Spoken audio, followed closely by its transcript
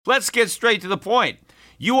Let's get straight to the point.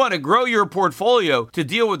 You want to grow your portfolio to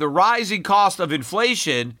deal with the rising cost of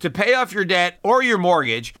inflation, to pay off your debt or your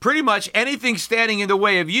mortgage, pretty much anything standing in the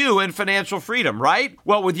way of you and financial freedom, right?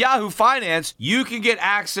 Well, with Yahoo Finance, you can get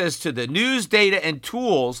access to the news, data, and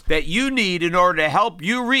tools that you need in order to help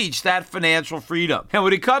you reach that financial freedom. And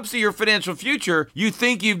when it comes to your financial future, you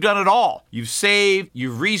think you've done it all. You've saved,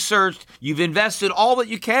 you've researched, you've invested all that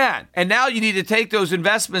you can. And now you need to take those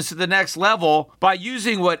investments to the next level by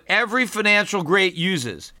using what every financial great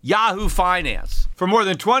uses. Yahoo Finance. For more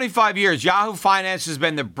than 25 years, Yahoo Finance has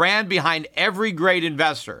been the brand behind every great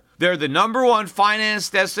investor. They're the #1 finance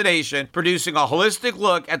destination, producing a holistic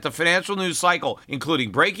look at the financial news cycle,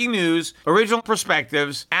 including breaking news, original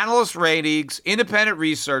perspectives, analyst ratings, independent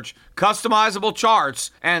research, customizable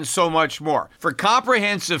charts, and so much more. For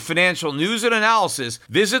comprehensive financial news and analysis,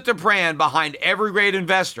 visit the brand behind every great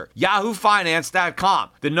investor, yahoofinance.com,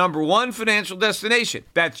 the #1 financial destination.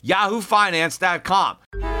 That's yahoofinance.com.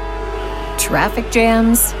 Traffic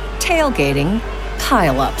jams, tailgating,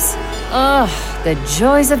 pileups. Ugh, the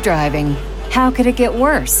joys of driving. How could it get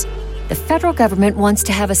worse? The federal government wants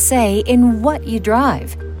to have a say in what you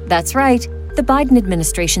drive. That's right. The Biden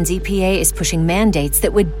administration's EPA is pushing mandates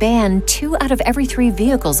that would ban 2 out of every 3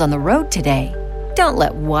 vehicles on the road today. Don't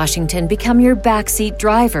let Washington become your backseat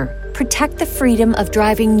driver. Protect the freedom of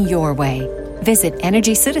driving your way. Visit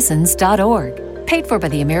EnergyCitizens.org. Paid for by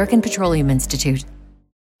the American Petroleum Institute.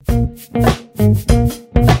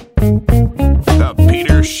 The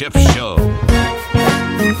Peter Schiff Show.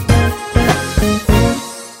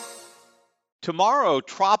 Tomorrow,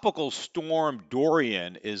 Tropical Storm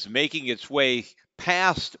Dorian is making its way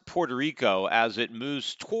past Puerto Rico as it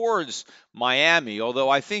moves towards Miami, although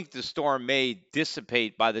I think the storm may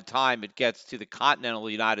dissipate by the time it gets to the continental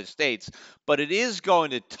United States. But it is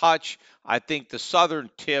going to touch, I think, the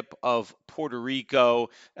southern tip of Puerto Rico,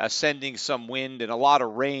 sending some wind and a lot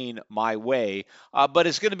of rain my way. But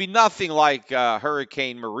it's going to be nothing like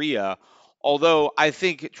Hurricane Maria, although I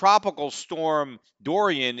think Tropical Storm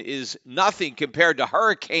Dorian is nothing compared to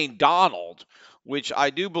Hurricane Donald, which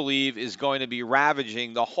I do believe is going to be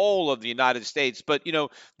ravaging the whole of the United States. But,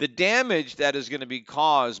 the damage that is going to be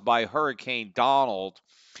caused by Hurricane Donald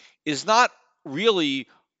is not really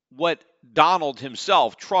what Donald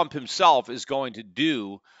himself, Trump himself, is going to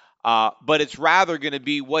do, but it's rather going to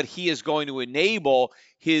be what he is going to enable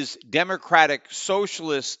his Democratic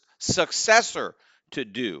Socialist successor to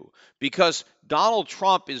do, because Donald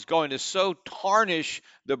Trump is going to so tarnish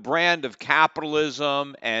the brand of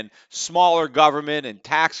capitalism and smaller government and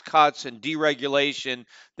tax cuts and deregulation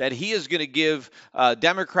that he is going to give a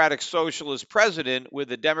Democratic Socialist president with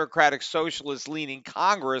a Democratic Socialist leaning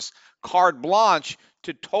Congress carte blanche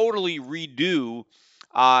to totally redo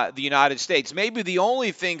the United States. Maybe the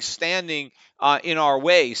only thing standing in our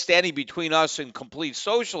way, standing between us and complete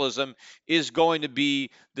socialism, is going to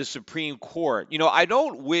be the Supreme Court. I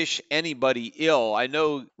don't wish anybody ill. I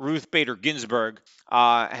know Ruth Bader Ginsburg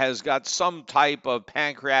has got some type of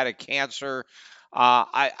pancreatic cancer.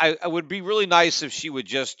 I would be really nice if she would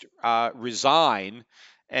just resign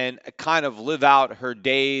and kind of live out her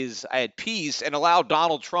days at peace and allow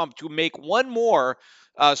Donald Trump to make one more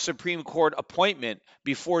Supreme Court appointment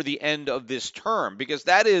before the end of this term, because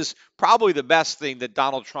that is probably the best thing that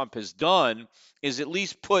Donald Trump has done, is at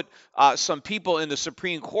least put some people in the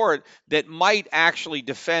Supreme Court that might actually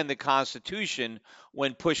defend the Constitution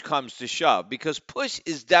when push comes to shove, because push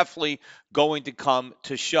is definitely going to come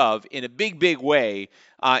to shove in a big, big way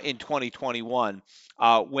in 2021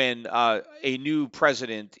 when a new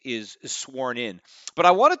president is sworn in. But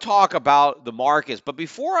I want to talk about the markets. But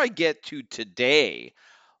before I get to today,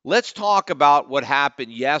 let's talk about what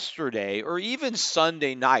happened yesterday or even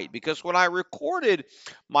Sunday night, because when I recorded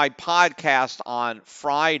my podcast on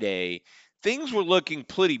Friday, things were looking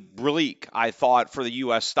pretty bleak, I thought, for the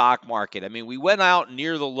U.S. stock market. I mean, we went out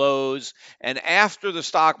near the lows, and after the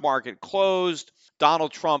stock market closed,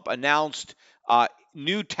 Donald Trump announced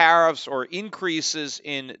new tariffs or increases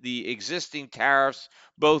in the existing tariffs,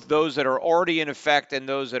 both those that are already in effect and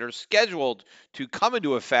those that are scheduled to come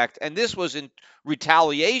into effect. And this was in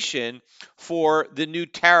retaliation for the new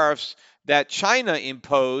tariffs that China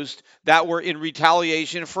imposed that were in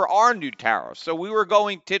retaliation for our new tariffs. So we were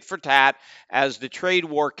going tit for tat as the trade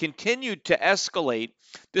war continued to escalate,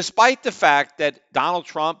 despite the fact that Donald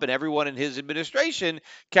Trump and everyone in his administration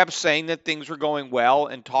kept saying that things were going well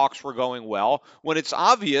and talks were going well, when it's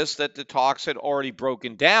obvious that the talks had already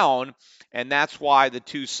broken down. And that's why the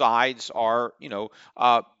two sides are,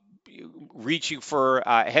 reaching for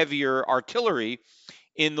heavier artillery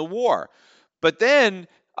in the war. But then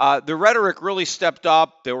the rhetoric really stepped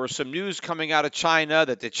up. There was some news coming out of China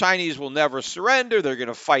that the Chinese will never surrender. They're going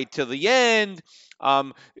to fight to the end.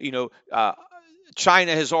 Um, you know, uh,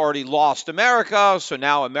 China has already lost America, so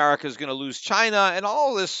now America is going to lose China and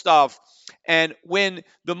all this stuff. And when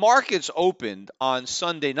the markets opened on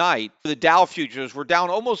Sunday night, the Dow futures were down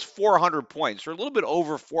almost 400 points, or a little bit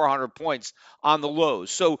over 400 points on the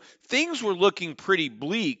lows. So things were looking pretty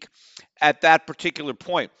bleak at that particular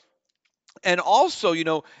point. And also,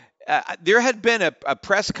 there had been a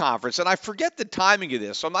press conference, and I forget the timing of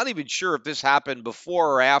this, so I'm not even sure if this happened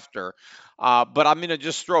before or after, but I'm going to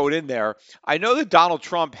just throw it in there. I know that Donald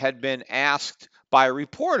Trump had been asked by a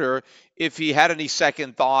reporter if he had any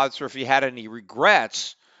second thoughts or if he had any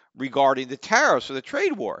regrets regarding the tariffs or the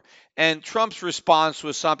trade war. And Trump's response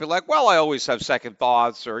was something like, well, I always have second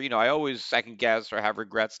thoughts, or, I always second guess or have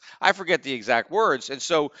regrets. I forget the exact words. And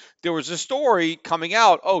so there was a story coming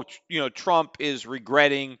out, Trump is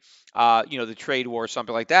regretting, the trade war or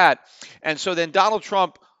something like that. And so then Donald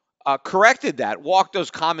Trump corrected that, walked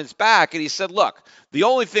those comments back, and he said, look, the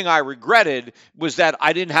only thing I regretted was that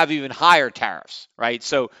I didn't have even higher tariffs, right?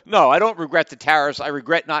 So, no, I don't regret the tariffs. I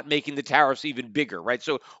regret not making the tariffs even bigger, right?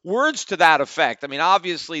 So words to that effect. I mean,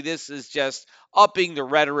 obviously, this is just upping the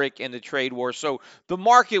rhetoric in the trade war. So the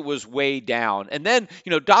market was way down. And then,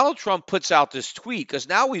 Donald Trump puts out this tweet because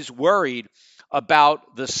now he's worried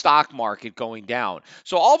about the stock market going down.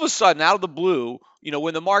 So all of a sudden, out of the blue,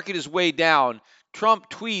 when the market is way down, Trump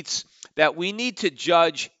tweets that we need to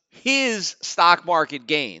judge his stock market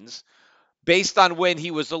gains based on when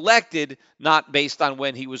he was elected, not based on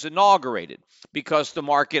when he was inaugurated, because the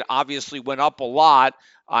market obviously went up a lot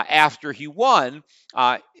after he won.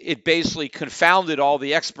 It basically confounded all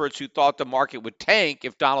the experts who thought the market would tank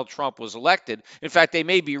if Donald Trump was elected. In fact, they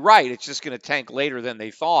may be right. It's just going to tank later than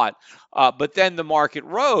they thought. But then the market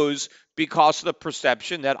rose because of the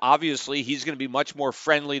perception that obviously he's going to be much more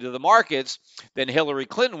friendly to the markets than Hillary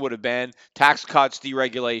Clinton would have been, tax cuts,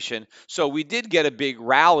 deregulation. So we did get a big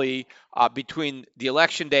rally between the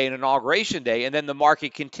election day and inauguration day, and then the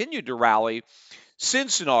market continued to rally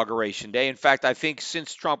since inauguration day. In fact, I think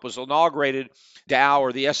since Trump was inaugurated, Dow,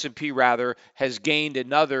 or the S&P rather, has gained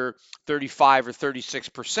another 35 or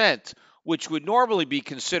 36%, which would normally be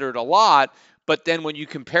considered a lot. But then when you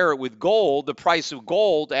compare it with gold, the price of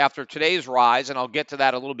gold after today's rise, and I'll get to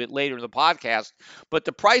that a little bit later in the podcast, but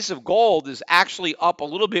the price of gold is actually up a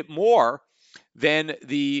little bit more than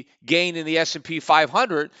the gain in the S&P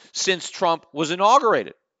 500 since Trump was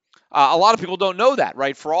inaugurated. A lot of people don't know that,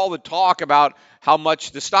 right? For all the talk about how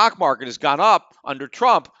much the stock market has gone up under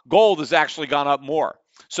Trump, gold has actually gone up more.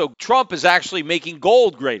 So Trump is actually making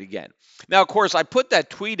gold great again. Now, of course, I put that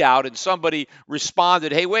tweet out and somebody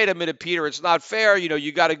responded, hey, wait a minute, Peter, it's not fair.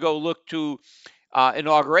 You got to go look to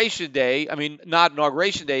inauguration day. I mean, not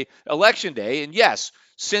inauguration day, election day. And yes,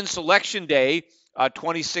 since election day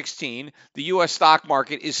 2016, the U.S. stock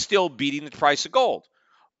market is still beating the price of gold.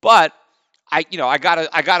 But I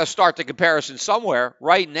gotta start the comparison somewhere.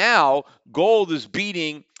 Right now, gold is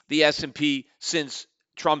beating the S&P since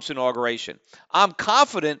Trump's inauguration. I'm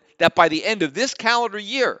confident that by the end of this calendar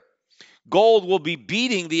year, gold will be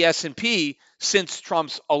beating the S&P since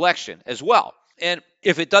Trump's election as well. And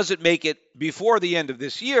if it doesn't make it before the end of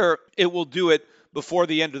this year, it will do it before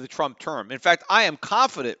the end of the Trump term. In fact, I am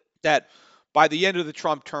confident that by the end of the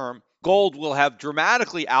Trump term, gold will have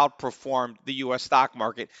dramatically outperformed the U.S. stock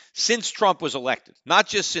market since Trump was elected, not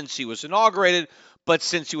just since he was inaugurated, but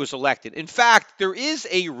since he was elected. In fact, there is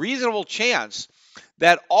a reasonable chance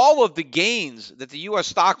that all of the gains that the U.S.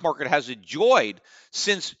 stock market has enjoyed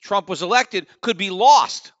since Trump was elected could be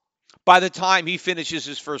lost by the time he finishes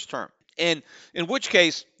his first term. And in which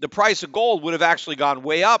case, the price of gold would have actually gone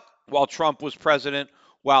way up while Trump was president,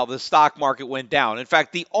 while the stock market went down. In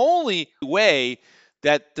fact, the only way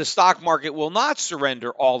that the stock market will not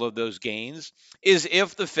surrender all of those gains is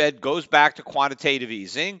if the Fed goes back to quantitative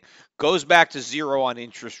easing, goes back to zero on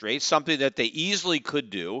interest rates, something that they easily could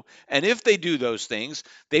do. And if they do those things,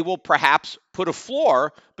 they will perhaps put a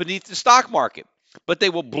floor beneath the stock market, but they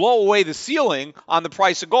will blow away the ceiling on the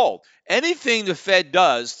price of gold. Anything the Fed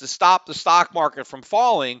does to stop the stock market from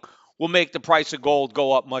falling will make the price of gold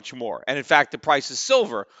go up much more. And in fact, the price of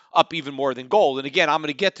silver up even more than gold. And again, I'm going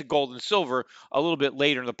to get to gold and silver a little bit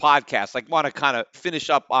later in the podcast. I want to kind of finish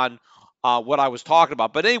up on what I was talking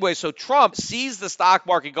about. But anyway, so Trump sees the stock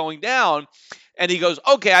market going down and he goes,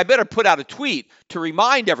 okay, I better put out a tweet to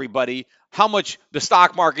remind everybody how much the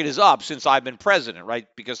stock market is up since I've been president, right?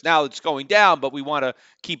 Because now it's going down, but we want to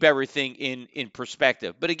keep everything in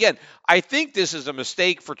perspective. But again, I think this is a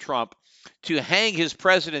mistake for Trump to hang his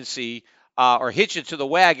presidency or hitch it to the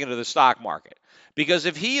wagon of the stock market. Because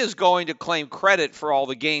if he is going to claim credit for all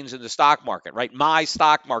the gains in the stock market, right, my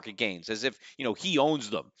stock market gains, as if, he owns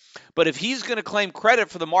them. But if he's going to claim credit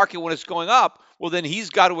for the market when it's going up, well, then he's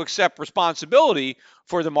got to accept responsibility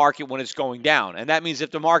for the market when it's going down. And that means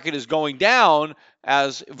if the market is going down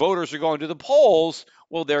as voters are going to the polls,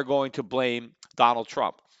 well, they're going to blame Donald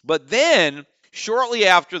Trump. But then shortly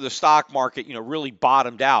after the stock market, really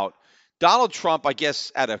bottomed out, Donald Trump, I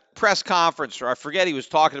guess, at a press conference, or I forget, he was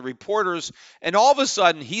talking to reporters, and all of a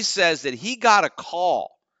sudden he says that he got a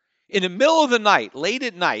call in the middle of the night, late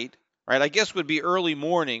at night, right? I guess would be early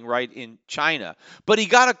morning, right, in China. But he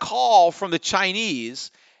got a call from the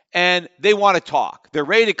Chinese, and they want to talk. They're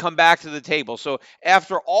ready to come back to the table. So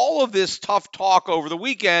after all of this tough talk over the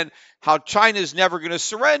weekend, how China's never going to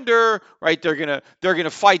surrender, right? They're going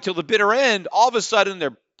to fight till the bitter end. All of a sudden,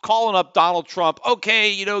 they're calling up Donald Trump.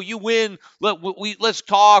 Okay, you win. Let's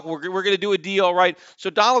talk. We're going to do a deal, right? So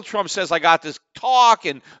Donald Trump says, I got this talk,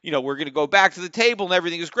 and, we're going to go back to the table, and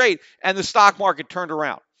everything is great. And the stock market turned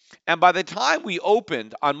around. And by the time we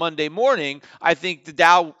opened on Monday morning, I think the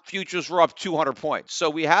Dow futures were up 200 points. So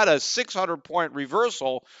we had a 600-point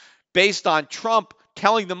reversal based on Trump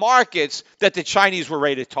telling the markets that the Chinese were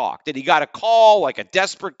ready to talk, that he got a call, like a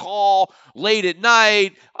desperate call, late at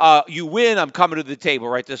night. You win, I'm coming to the table,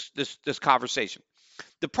 right? This conversation.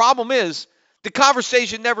 The problem is the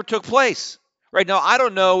conversation never took place. Right now, I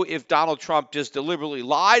don't know if Donald Trump just deliberately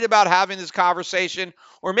lied about having this conversation,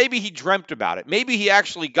 or maybe he dreamt about it. Maybe he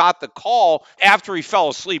actually got the call after he fell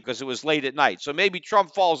asleep because it was late at night. So maybe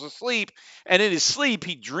Trump falls asleep, and in his sleep,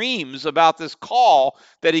 he dreams about this call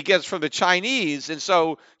that he gets from the Chinese. And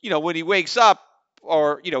so, when he wakes up,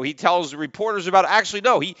 or, he tells the reporters about it. Actually,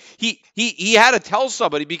 no, he had to tell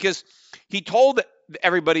somebody because he told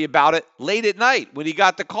everybody about it late at night when he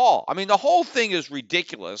got the call. I mean, the whole thing is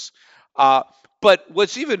ridiculous. But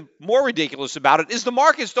what's even more ridiculous about it is the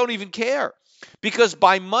markets don't even care, because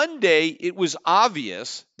by Monday, it was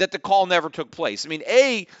obvious that the call never took place. I mean,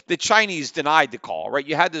 the Chinese denied the call, right?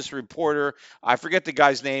 You had this reporter, I forget the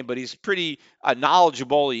guy's name, but he's pretty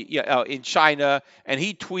knowledgeable in China, and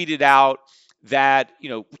he tweeted out that,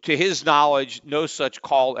 to his knowledge, no such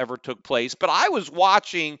call ever took place. But I was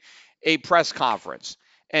watching a press conference,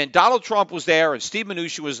 and Donald Trump was there, and Steve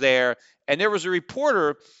Mnuchin was there, and there was a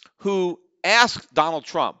reporter who asked Donald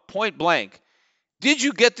Trump point blank, did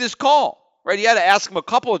you get this call? Right? He had to ask him a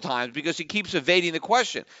couple of times because he keeps evading the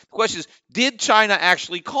question. The question is, did China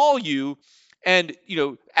actually call you? And,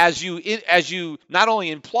 as you not only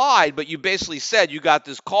implied, but you basically said you got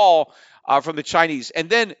this call from the Chinese. And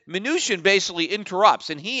then Mnuchin basically interrupts,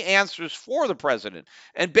 and he answers for the president.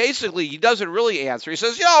 And basically, he doesn't really answer. He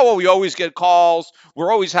says, we always get calls.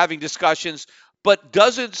 We're always having discussions, but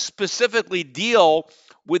doesn't specifically deal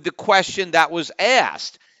with the question that was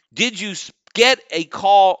asked. Did you get a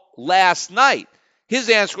call last night? His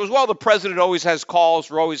answer was, well, the president always has calls.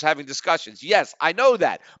 We're always having discussions. Yes, I know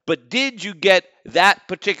that. But did you get that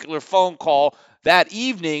particular phone call that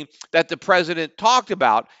evening that the president talked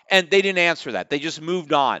about? And they didn't answer that. They just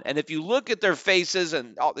moved on. And if you look at their faces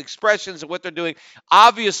and all the expressions and what they're doing,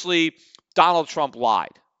 obviously Donald Trump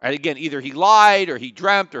lied. And again, either he lied or he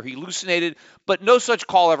dreamt or he hallucinated, but no such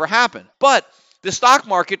call ever happened. But the stock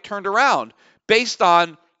market turned around based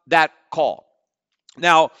on that call.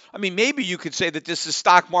 Now, I mean, maybe you could say that this is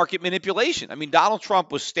stock market manipulation. I mean, Donald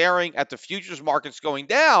Trump was staring at the futures markets going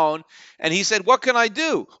down, and he said, what can I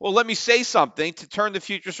do? Well, let me say something to turn the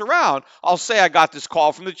futures around. I'll say I got this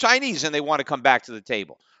call from the Chinese, and they want to come back to the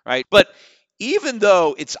table, right? But even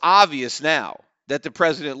though it's obvious now that the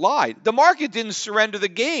president lied, the market didn't surrender the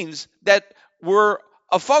gains that were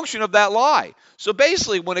a function of that lie. So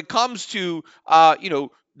basically, when it comes to,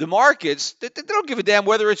 the markets, they don't give a damn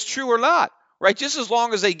whether it's true or not, right? Just as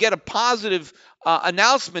long as they get a positive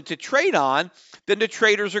announcement to trade on, then the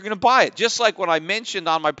traders are going to buy it. Just like when I mentioned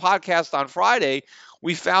on my podcast on Friday,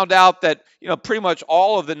 we found out that, pretty much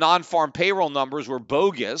all of the non-farm payroll numbers were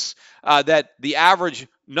bogus, that the average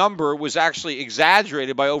number was actually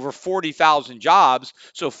exaggerated by over 40,000 jobs.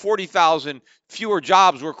 So 40,000 fewer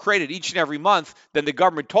jobs were created each and every month than the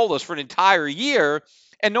government told us for an entire year.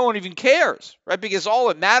 And no one even cares, right? Because all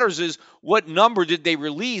that matters is what number did they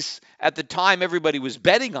release at the time everybody was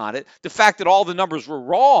betting on it. The fact that all the numbers were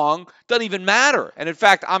wrong doesn't even matter. And in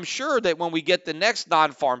fact, I'm sure that when we get the next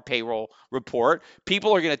non-farm payroll report,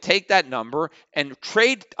 people are going to take that number and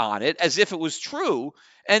trade on it as if it was true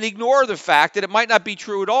and ignore the fact that it might not be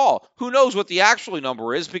true at all. Who knows what the actual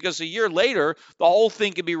number is, because a year later, the whole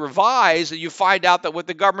thing can be revised and you find out that what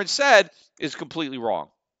the government said is completely wrong.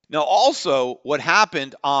 Now, also, what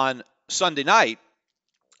happened on Sunday night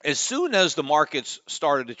as soon as the markets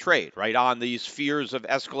started to trade, right, on these fears of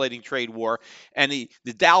escalating trade war, and the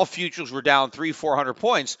Dow futures were down 400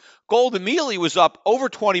 points, gold immediately was up over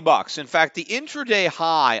 $20. In fact, the intraday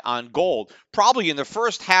high on gold, probably in the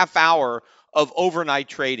first half hour of overnight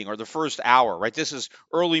trading, or the first hour, right? This is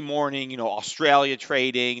early morning, Australia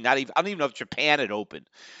trading, not even, I don't even know if Japan had opened.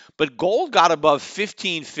 But gold got above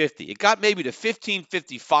 1550. It got maybe to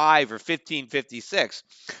 1555 or 1556.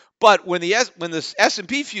 But when the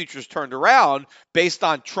S&P futures turned around based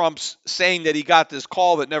on Trump's saying that he got this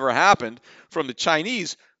call that never happened from the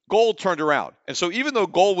Chinese, gold turned around. And so even though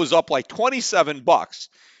gold was up like $27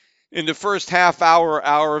 in the first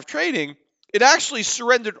hour of trading, it actually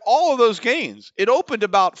surrendered all of those gains. It opened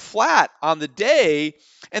about flat on the day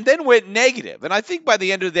and then went negative. And I think by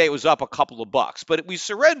the end of the day, it was up a couple of bucks. But we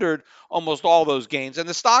surrendered almost all those gains. And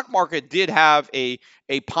the stock market did have a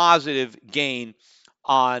positive gain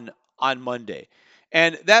on Monday.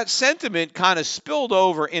 And that sentiment kind of spilled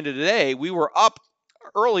over into today. We were up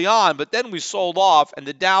early on, but then we sold off, and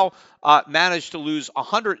the Dow managed to lose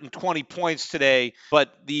 120 points today.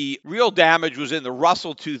 But the real damage was in the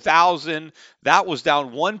Russell 2000. That was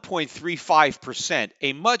down 1.35%,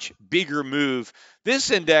 a much bigger move.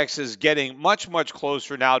 This index is getting much, much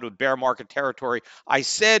closer now to bear market territory. I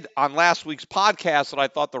said on last week's podcast that I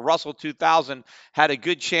thought the Russell 2000 had a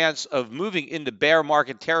good chance of moving into bear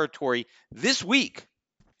market territory this week.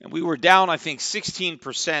 And we were down, I think,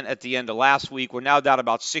 16% at the end of last week. We're now down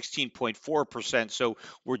about 16.4%. So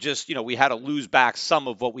we're just, we had to lose back some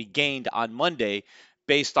of what we gained on Monday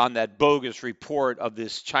based on that bogus report of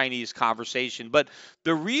this Chinese conversation. But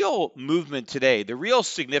the real movement today, the real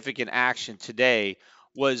significant action today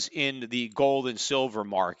was in the gold and silver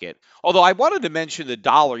market. Although I wanted to mention the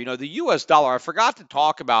dollar, the US dollar, I forgot to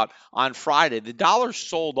talk about on Friday. The dollar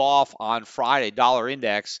sold off on Friday, dollar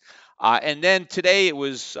index. And then today it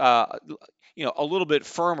was, a little bit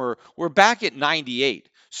firmer. We're back at 98.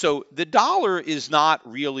 So the dollar is not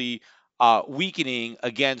really weakening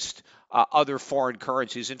against other foreign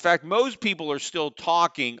currencies. In fact, most people are still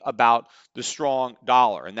talking about the strong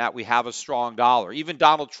dollar and that we have a strong dollar. Even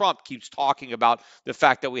Donald Trump keeps talking about the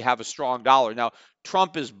fact that we have a strong dollar. Now,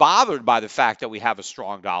 Trump is bothered by the fact that we have a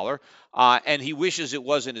strong dollar, and he wishes it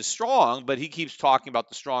wasn't as strong, but he keeps talking about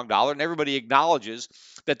the strong dollar, and everybody acknowledges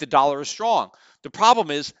that the dollar is strong. The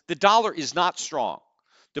problem is the dollar is not strong.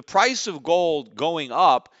 The price of gold going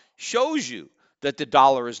up shows you that the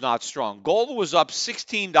dollar is not strong. Gold was up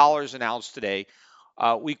 $16 an ounce today.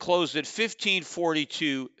 We closed at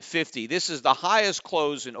 $1542.50. This is the highest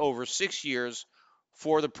close in over 6 years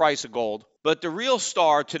for the price of gold. But the real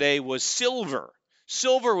star today was silver.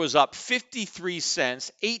 Silver was up 53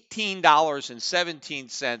 cents,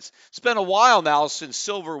 $18.17. It's been a while now since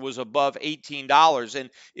silver was above $18. And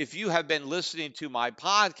if you have been listening to my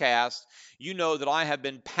podcast, you know that I have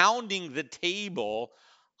been pounding the table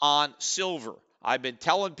on silver. I've been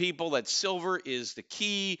telling people that silver is the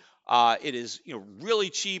key. It is, really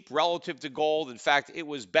cheap relative to gold. In fact, it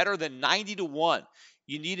was better than 90 to 1.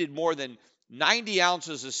 You needed more than 90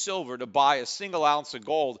 ounces of silver to buy a single ounce of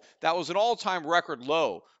gold. That was an all-time record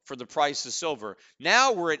low for the price of silver.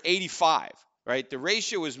 Now we're at 85, right? The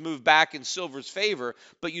ratio has moved back in silver's favor,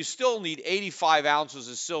 but you still need 85 ounces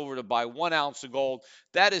of silver to buy 1 ounce of gold.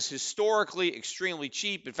 That is historically extremely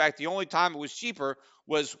cheap. In fact, the only time it was cheaper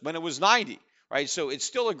was when it was 90. Right, so it's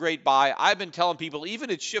still a great buy. I've been telling people, even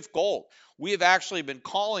at Shift Gold, we have actually been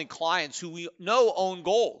calling clients who we know own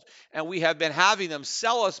gold, and we have been having them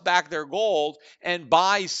sell us back their gold and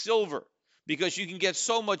buy silver, because you can get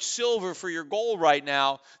so much silver for your gold right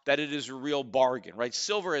now that it is a real bargain, right?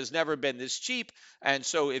 Silver has never been this cheap, and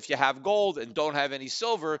so if you have gold and don't have any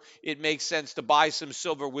silver, it makes sense to buy some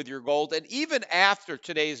silver with your gold. And even after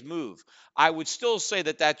today's move, I would still say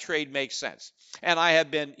that that trade makes sense. And I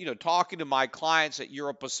have been, talking to my clients at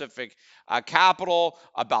Euro Pacific Capital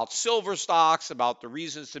about silver stocks, about the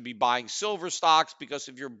reasons to be buying silver stocks, because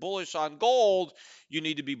if you're bullish on gold, you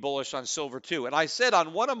need to be bullish on silver too. And I said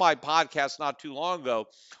on one of my podcasts not too long ago,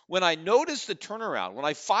 when I noticed the turnaround, when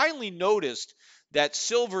I finally noticed that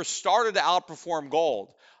silver started to outperform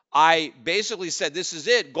gold, I basically said, this is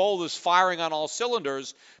it. Gold is firing on all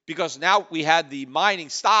cylinders, because now we had the mining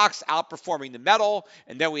stocks outperforming the metal,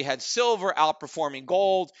 and then we had silver outperforming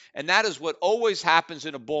gold. And that is what always happens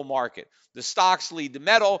in a bull market. The stocks lead the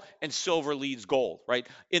metal and silver leads gold, right?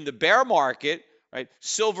 In the bear market, right,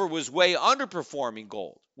 silver was way underperforming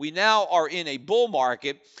gold. We now are in a bull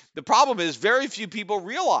market. The problem is very few people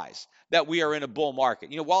realize that we are in a bull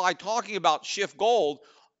market. While I'm talking about Shift Gold,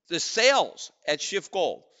 the sales at Shift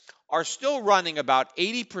Gold are still running about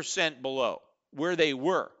 80% below where they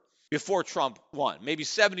were before Trump won, maybe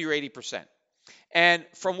 70 or 80%. And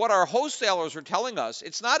from what our wholesalers are telling us,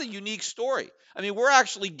 it's not a unique story. I mean, we're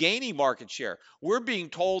actually gaining market share. We're being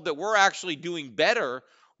told that we're actually doing better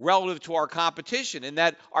relative to our competition, and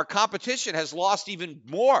that our competition has lost even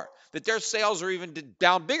more, that their sales are even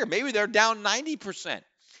down bigger. Maybe they're down 90%.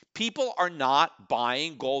 People are not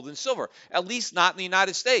buying gold and silver, at least not in the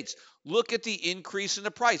United States. Look at the increase in the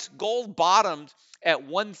price. Gold bottomed at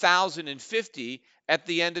 1,050 at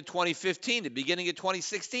the end of 2015, the beginning of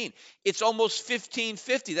 2016. It's almost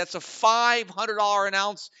 1,550. That's a $500 an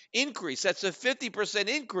ounce increase. That's a 50%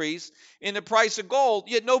 increase in the price of gold,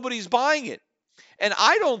 yet nobody's buying it. And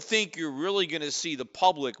I don't think you're really going to see the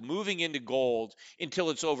public moving into gold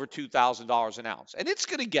until it's over $2,000 an ounce. And it's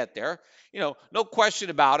going to get there. No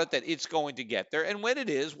question about it that it's going to get there. And when it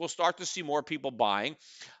is, we'll start to see more people buying.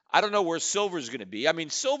 I don't know where silver is going to be. I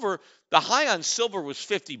mean, silver, the high on silver was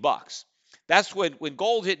 $50. That's when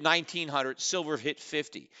gold hit 1900, silver hit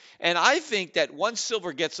 50. And I think that once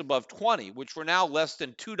silver gets above 20, which we're now less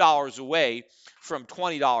than $2 away from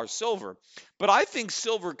 $20 silver, but I think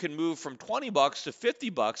silver can move from $20 to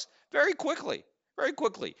 $50 very quickly, very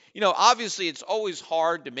quickly. Obviously it's always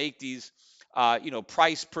hard to make these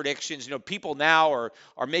price predictions. People now are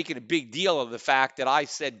making a big deal of the fact that I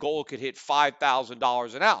said gold could hit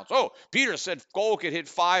 $5,000 an ounce. Oh, Peter said gold could hit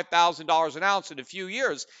 $5,000 an ounce in a few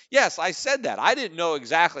years. Yes, I said that. I didn't know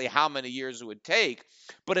exactly how many years it would take,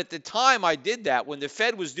 but at the time I did that, when the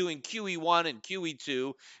Fed was doing QE1 and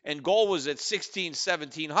QE2 and gold was at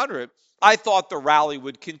 1700, I thought the rally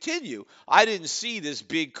would continue. I didn't see this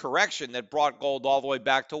big correction that brought gold all the way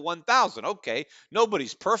back to 1,000. Okay,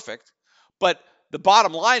 nobody's perfect. But the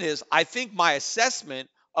bottom line is, I think my assessment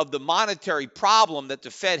of the monetary problem that the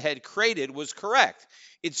Fed had created was correct.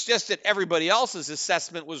 It's just that everybody else's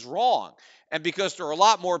assessment was wrong. And because there are a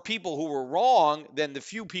lot more people who were wrong than the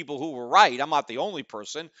few people who were right, I'm not the only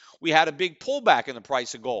person, we had a big pullback in the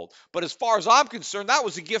price of gold. But as far as I'm concerned, that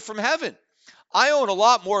was a gift from heaven. I own a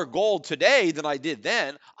lot more gold today than I did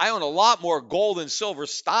then. I own a lot more gold and silver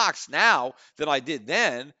stocks now than I did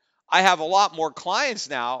then. I have a lot more clients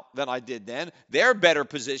now than I did then. They're better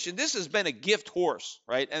positioned. This has been a gift horse,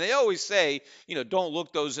 right? And they always say, don't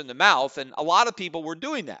look those in the mouth. And a lot of people were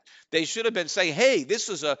doing that. They should have been saying, hey, this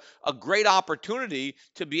is a great opportunity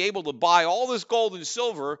to be able to buy all this gold and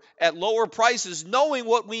silver at lower prices, knowing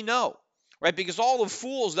what we know. Right? Because all the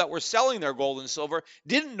fools that were selling their gold and silver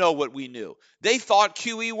didn't know what we knew. They thought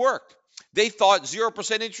QE worked. They thought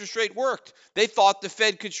 0% interest rate worked. They thought the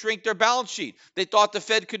Fed could shrink their balance sheet. They thought the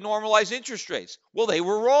Fed could normalize interest rates. Well, they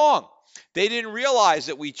were wrong. They didn't realize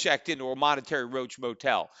that we checked into a monetary roach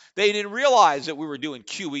motel. They didn't realize that we were doing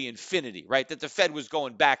QE infinity, right? That the Fed was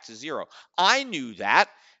going back to zero. I knew that.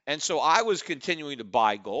 And so I was continuing to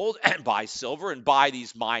buy gold and buy silver and buy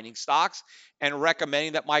these mining stocks and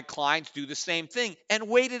recommending that my clients do the same thing and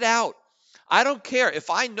wait it out. I don't care if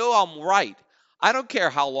I know I'm right. I don't care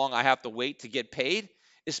how long I have to wait to get paid,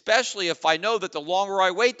 especially if I know that the longer I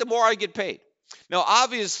wait, the more I get paid. Now,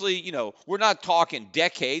 obviously, we're not talking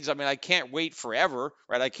decades. I mean, I can't wait forever,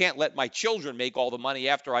 right? I can't let my children make all the money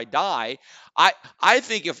after I die. I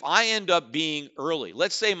think if I end up being early,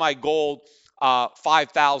 let's say my gold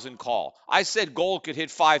 5,000 call. I said gold could hit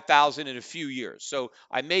 5,000 in a few years. So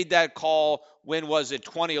I made that call, when was it?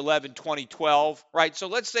 2011, 2012, right? So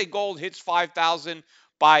let's say gold hits 5,000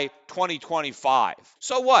 by 2025.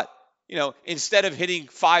 So what? Instead of hitting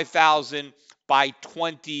 5,000 by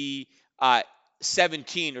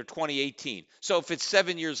 2017 or 2018. So if it's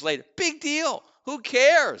 7 years later, big deal. Who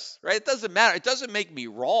cares, right? It doesn't matter. It doesn't make me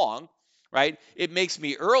wrong, right? It makes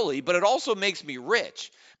me early, but it also makes me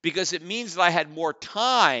rich because it means that I had more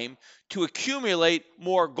time to accumulate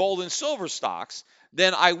more gold and silver stocks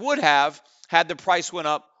than I would have had the price went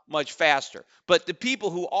up much faster. But the people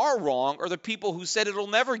who are wrong are the people who said it'll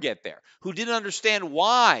never get there, who didn't understand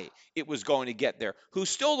why it was going to get there, who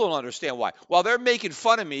still don't understand why. While they're making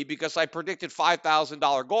fun of me because I predicted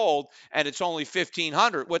 $5,000 gold and it's only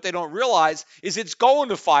 1,500, what they don't realize is it's going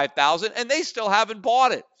to 5,000 and they still haven't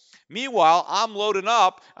bought it. Meanwhile, I'm loading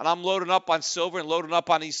up, and I'm loading up on silver and loading up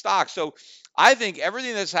on these stocks. So I think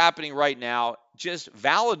everything that's happening right now just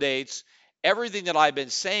validates everything that I've been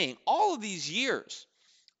saying all of these years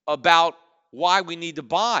about why we need to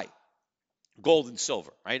buy gold and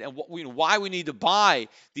silver, right? And why we need to buy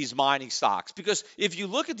these mining stocks. Because if you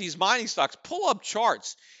look at these mining stocks, pull up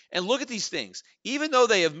charts and look at these things. Even though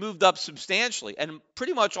they have moved up substantially, and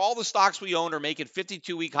pretty much all the stocks we own are making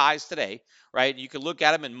 52-week highs today, right? You can look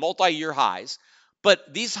at them in multi-year highs,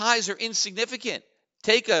 but these highs are insignificant.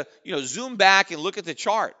 Take a, zoom back and look at the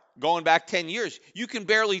chart. going back 10 years, you can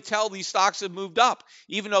barely tell these stocks have moved up.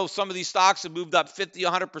 Even though some of these stocks have moved up 50,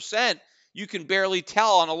 100%, you can barely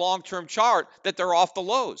tell on a long-term chart that they're off the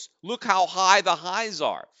lows. Look how high the highs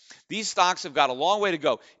are. These stocks have got a long way to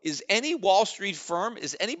go. Is any Wall Street firm,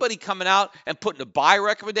 is anybody coming out and putting a buy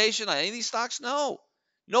recommendation on any of these stocks? No.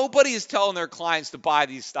 Nobody is telling their clients to buy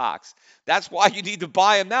these stocks. That's why you need to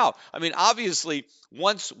buy them now. I mean, obviously,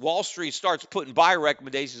 once Wall Street starts putting buy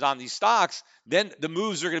recommendations on these stocks, then the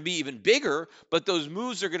moves are going to be even bigger, but those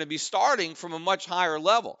moves are going to be starting from a much higher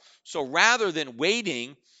level. So rather than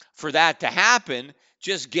waiting for that to happen,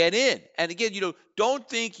 just get in. And again, don't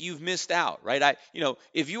think you've missed out, right?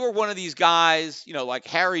 If you were one of these guys, like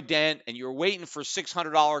Harry Dent, and you're waiting for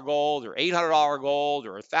 $600 gold or $800 gold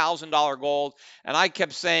or $1,000 gold, and I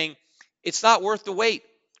kept saying, it's not worth the wait,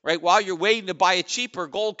 right? While you're waiting to buy it cheaper,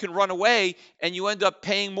 gold can run away and you end up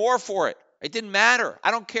paying more for it. It didn't matter. I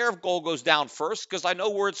don't care if gold goes down first because I know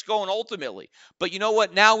where it's going ultimately. But you know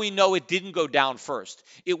what? Now we know it didn't go down first.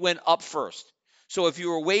 It went up first. So if you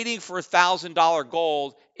were waiting for $1,000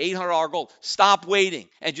 gold, $800 gold, stop waiting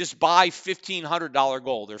and just buy $1,500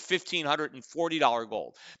 gold or $1,540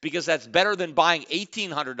 gold, because that's better than buying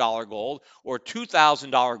 $1,800 gold or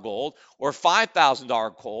 $2,000 gold or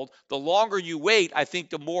 $5,000 gold. The longer you wait, I think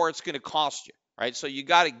the more it's going to cost you, right? So you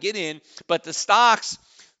got to get in. But the stocks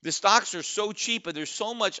are so cheap and there's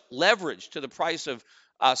so much leverage to the price of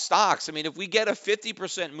stocks. I mean, if we get a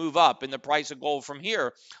 50% move up in the price of gold from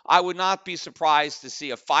here, I would not be surprised to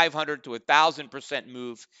see a 500 to 1,000%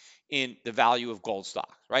 move in the value of gold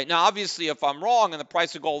stocks. Right now, obviously, if I'm wrong and the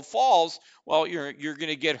price of gold falls, well, you're going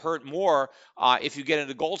to get hurt more if you get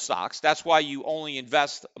into gold stocks. That's why you only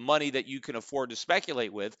invest money that you can afford to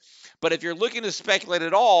speculate with. But if you're looking to speculate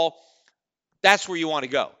at all, that's where you want to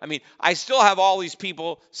go. I mean, I still have all these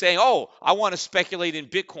people saying, "Oh, I want to speculate in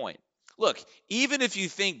Bitcoin." Look, even if you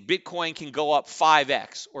think Bitcoin can go up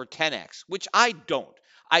 5x or 10x, which I don't,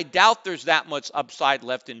 I doubt there's that much upside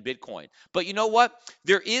left in Bitcoin. But you know what?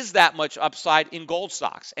 There is that much upside in gold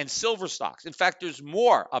stocks and silver stocks. In fact, there's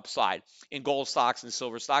more upside in gold stocks and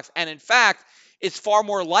silver stocks. And in fact, it's far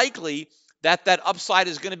more likely that that upside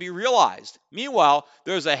is going to be realized. Meanwhile,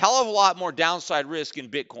 there's a hell of a lot more downside risk in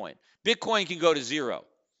Bitcoin. Bitcoin can go to zero,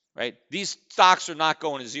 right? These stocks are not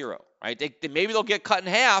going to zero. Right? Maybe they'll get cut in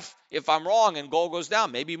half if I'm wrong and gold goes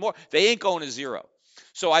down. Maybe more. They ain't going to zero.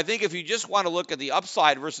 So I think if you just want to look at the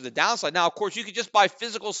upside versus the downside, now, of course, you could just buy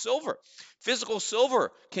physical silver. Physical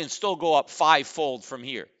silver can still go up 5-fold from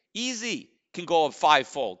here. Easy can go up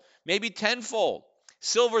 5-fold, maybe 10-fold.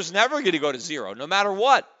 Silver's never going to go to zero, no matter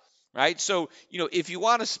what. Right? So, if you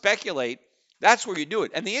want to speculate, that's where you do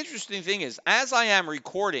it. And the interesting thing is, as I am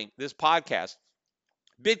recording this podcast,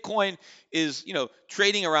 Bitcoin is,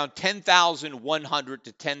 trading around 10,100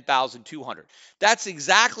 to 10,200. That's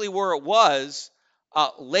exactly where it was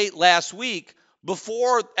late last week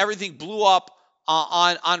before everything blew up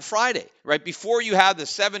on Friday, right? Before you had the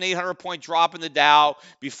 700-800 point drop in the Dow,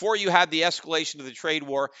 before you had the escalation of the trade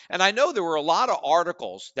war. And I know there were a lot of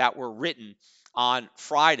articles that were written on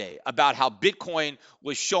Friday about how Bitcoin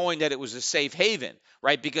was showing that it was a safe haven,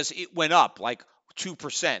 right? Because it went up like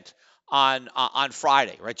 2%. On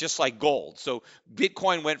Friday, right? Just like gold. So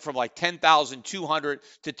Bitcoin went from like 10,200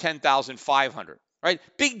 to 10,500, right?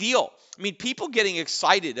 Big deal. I mean, people getting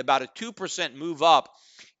excited about a 2% move up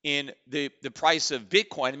in the price of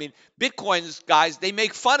Bitcoin. I mean, Bitcoin's guys, they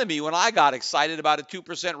make fun of me when I got excited about a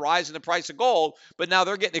 2% rise in the price of gold, but now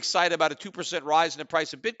they're getting excited about a 2% rise in the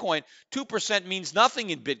price of Bitcoin. 2% means nothing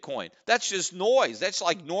in Bitcoin. That's just noise. That's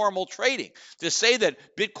like normal trading. To say that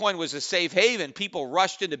Bitcoin was a safe haven, people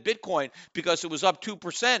rushed into Bitcoin because it was up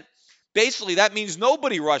 2%. Basically, that means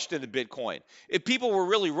nobody rushed into Bitcoin. If people were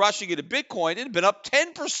really rushing into Bitcoin, it had been up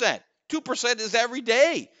 10%. 2% is every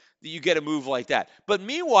day that you get a move like that. But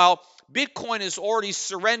meanwhile, Bitcoin has already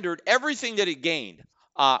surrendered everything that it gained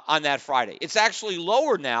on that Friday. It's actually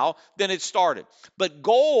lower now than it started. But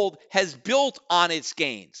gold has built on its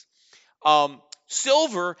gains.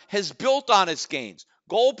 Silver has built on its gains.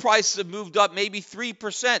 Gold prices have moved up maybe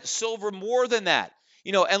 3%. Silver more than that.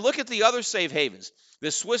 And look at the other safe havens.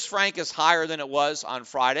 The Swiss franc is higher than it was on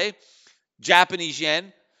Friday. Japanese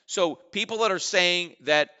yen. So people that are saying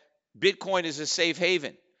that Bitcoin is a safe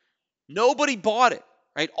haven, nobody bought it,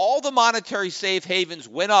 right? All the monetary safe havens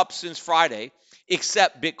went up since Friday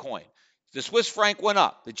except Bitcoin. The Swiss franc went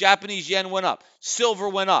up. The Japanese yen went up. Silver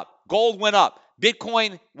went up. Gold went up.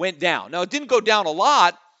 Bitcoin went down. Now, it didn't go down a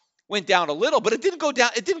lot. Went down a little, but it didn't go down.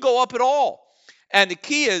 It didn't go up at all. And the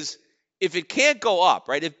key is, if it can't go up,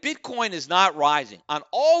 right? If Bitcoin is not rising on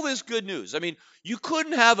all this good news, I mean, you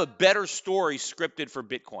couldn't have a better story scripted for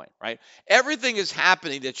Bitcoin, right? Everything is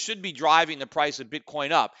happening that should be driving the price of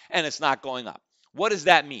Bitcoin up, and it's not going up. What does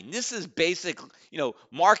that mean? This is basic,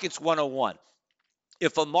 markets 101.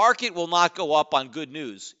 If a market will not go up on good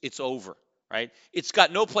news, it's over, right? It's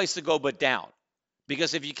got no place to go but down.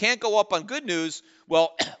 Because if you can't go up on good news,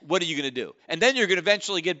 well, what are you going to do? And then you're going to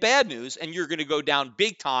eventually get bad news, and you're going to go down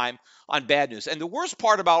big time on bad news. And the worst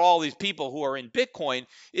part about all these people who are in Bitcoin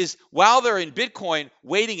is while they're in Bitcoin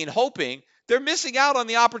waiting and hoping, they're missing out on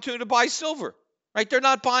the opportunity to buy silver, right? They're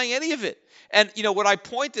not buying any of it. And, when I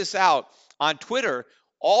point this out on Twitter,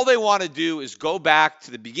 all they want to do is go back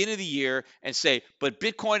to the beginning of the year and say, but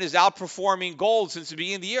Bitcoin is outperforming gold since the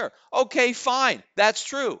beginning of the year. Okay, fine. That's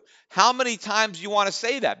true. How many times do you want to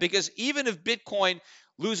say that? Because even if Bitcoin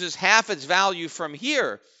loses half its value from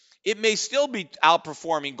here, it may still be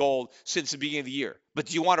outperforming gold since the beginning of the year. But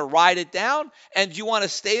do you want to ride it down? And do you want to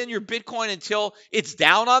stay in your Bitcoin until it's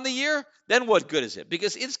down on the year? Then what good is it?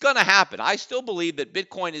 Because it's going to happen. I still believe that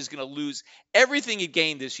Bitcoin is going to lose everything it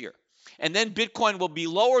gained this year. And then Bitcoin will be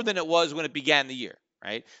lower than it was when it began the year,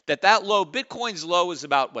 right? That low, Bitcoin's low is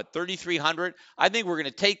about, 3,300? I think we're going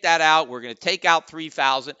to take that out. We're going to take out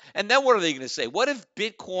 3,000. And then what are they going to say? What if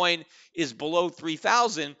Bitcoin is below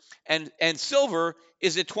 3,000 and silver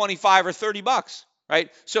is at 25 or 30 bucks,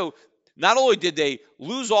 right? So not only did they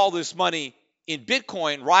lose all this money in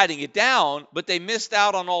Bitcoin riding it down, but they missed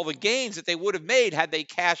out on all the gains that they would have made had they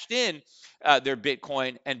cashed in their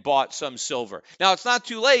Bitcoin and bought some silver. Now, it's not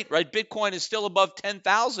too late, right? Bitcoin is still above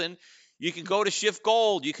 10,000. You can go to Shift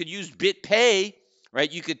Gold. You could use BitPay,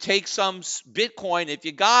 right? You could take some Bitcoin if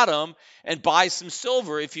you got them and buy some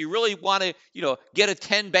silver. If you really want to, get a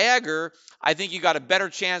 10-bagger, I think you got a better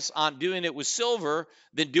chance on doing it with silver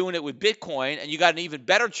than doing it with Bitcoin. And you got an even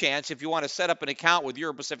better chance if you want to set up an account with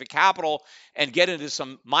Euro Pacific Capital and get into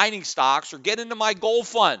some mining stocks or get into my gold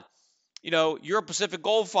fund. Euro Pacific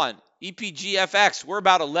Gold Fund, EPGFX, we're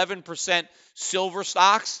about 11% silver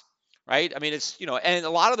stocks, right? I mean, it's, and a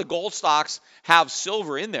lot of the gold stocks have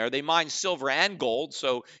silver in there. They mine silver and gold,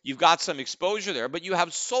 so you've got some exposure there, but you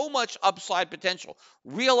have so much upside potential,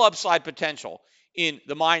 real upside potential in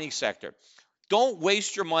the mining sector. Don't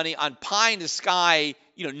waste your money on pie in the sky,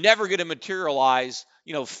 never going to materialize,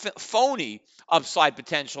 phony upside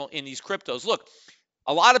potential in these cryptos. Look,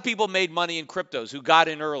 a lot of people made money in cryptos who got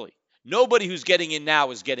in early. Nobody who's getting in now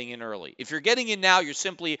is getting in early. If you're getting in now, you're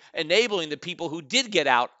simply enabling the people who did get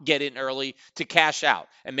in early to cash out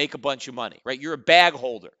and make a bunch of money, right? You're a bag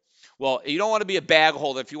holder. Well, you don't want to be a bag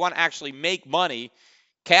holder. If you want to actually make money,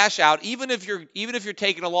 cash out, even if you're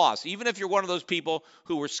taking a loss, even if you're one of those people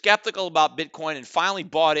who were skeptical about Bitcoin and finally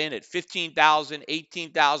bought in at 15,000,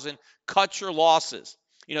 18,000, cut your losses.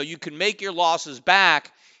 You can make your losses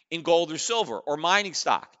back in gold or silver or mining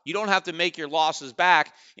stock. You don't have to make your losses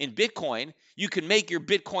back in Bitcoin. You can make your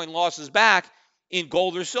Bitcoin losses back in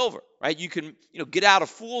gold or silver, right? You can, get out of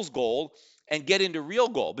fool's gold and get into real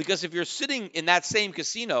gold. Because if you're sitting in that same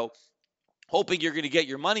casino hoping you're going to get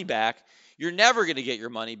your money back, you're never going to get your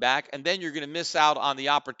money back, and then you're going to miss out on the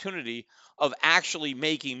opportunity of actually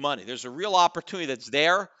making money. There's a real opportunity that's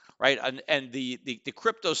there, right? And the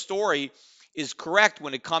crypto story is correct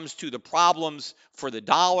when it comes to the problems for the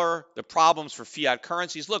dollar, the problems for fiat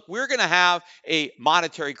currencies. Look, we're going to have a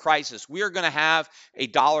monetary crisis. We are going to have a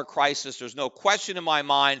dollar crisis. There's no question in my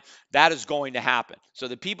mind that is going to happen. So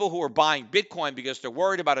the people who are buying Bitcoin because they're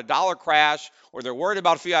worried about a dollar crash or they're worried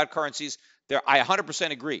about fiat currencies, I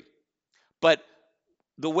 100% agree. But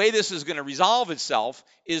the way this is going to resolve itself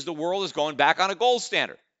is the world is going back on a gold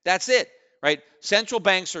standard. That's it. Right? Central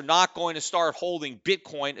banks are not going to start holding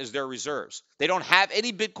Bitcoin as their reserves. They don't have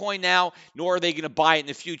any Bitcoin now, nor are they going to buy it in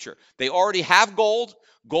the future. They already have gold.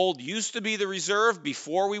 Gold used to be the reserve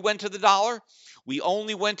before we went to the dollar. We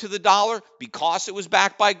only went to the dollar because it was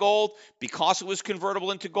backed by gold, because it was convertible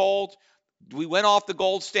into gold. We went off the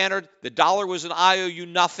gold standard. The dollar was an IOU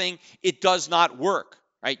nothing. It does not work.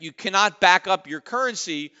 Right? You cannot back up your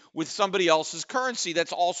currency with somebody else's currency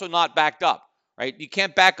that's also not backed up. Right? You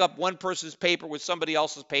can't back up one person's paper with somebody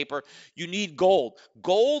else's paper. You need gold.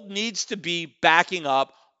 Gold needs to be backing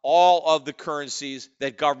up all of the currencies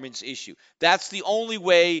that governments issue. That's the only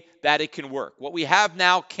way that it can work. What we have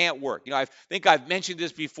now can't work. I think I've mentioned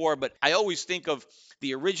this before, but I always think of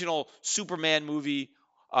the original Superman movie,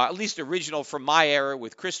 at least original from my era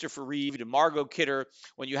with Christopher Reeve and Margot Kidder.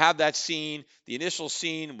 When you have that scene, the initial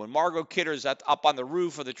scene when Margot Kidder is up on the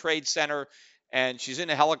roof of the Trade Center, and she's in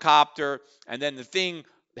a helicopter, and then the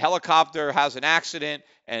helicopter has an accident,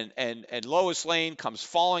 and Lois Lane comes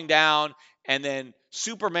falling down, And then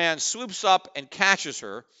Superman swoops up and catches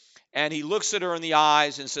her, and he looks at her in the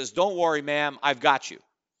eyes and says, "Don't worry, ma'am, I've got you."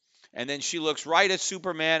 And then she looks right at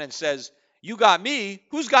Superman and says, "You got me.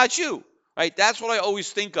 Who's got you?" Right? That's what I always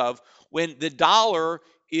think of when the dollar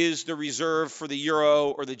is the reserve for the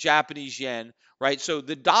euro or the Japanese yen, right? So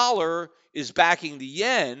the dollar is backing the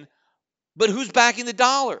yen, but who's backing the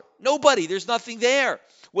dollar? Nobody. There's nothing there.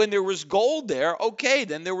 When there was gold there, okay,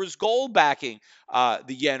 then there was gold backing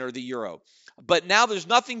the yen or the euro. But now there's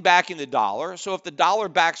nothing backing the dollar. So if the dollar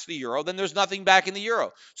backs the euro, then there's nothing backing the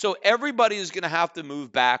euro. So everybody is going to have to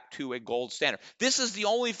move back to a gold standard. This is the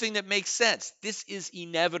only thing that makes sense. This is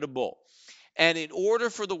inevitable. And in order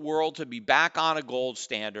for the world to be back on a gold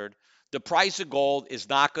standard, the price of gold is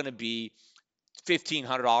not going to be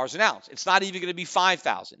 $1,500 an ounce. It's not even going to be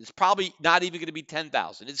 5,000. It's probably not even going to be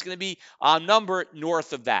 10,000. It's going to be a number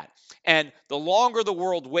north of that. And the longer the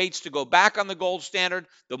world waits to go back on the gold standard,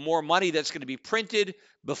 the more money that's going to be printed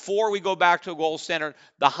before we go back to a gold standard,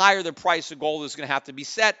 the higher the price of gold is going to have to be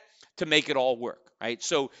set to make it all work, right?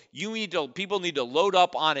 So people need to load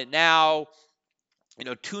up on it now.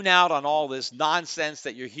 Tune out on all this nonsense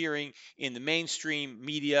that you're hearing in the mainstream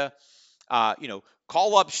media.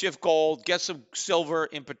 Call up Shift Gold, get some silver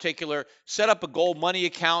in particular, set up a gold money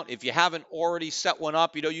account. If you haven't already set one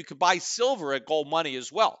up, you could buy silver at Gold Money as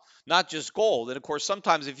well, not just gold. And of course,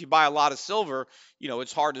 sometimes if you buy a lot of silver,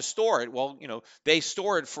 it's hard to store it. Well, they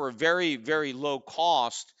store it for a very, very low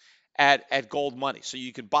cost at Gold Money. So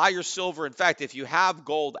you can buy your silver. In fact, if you have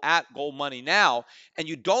gold at Gold Money now and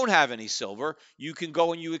you don't have any silver, you can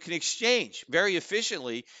go and you can exchange very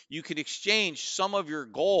efficiently. You can exchange some of your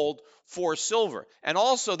gold for silver. And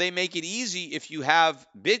also they make it easy if you have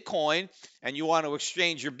Bitcoin and you want to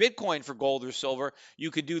exchange your Bitcoin for gold or silver, you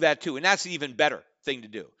could do that too. And that's an even better thing to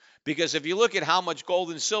do. Because if you look at how much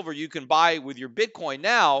gold and silver you can buy with your Bitcoin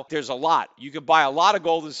now, there's a lot. You can buy a lot of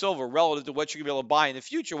gold and silver relative to what you're going to be able to buy in the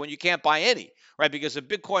future when you can't buy any, right? Because if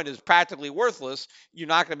Bitcoin is practically worthless, you're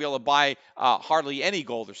not going to be able to buy hardly any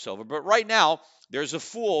gold or silver. But right now, there's a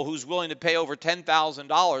fool who's willing to pay over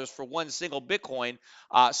 $10,000 for one single Bitcoin.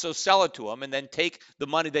 So sell it to him and then take the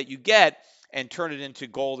money that you get and turn it into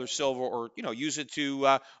gold or silver, or use it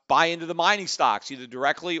to buy into the mining stocks either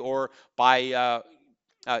directly or by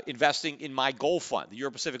investing in my gold fund, the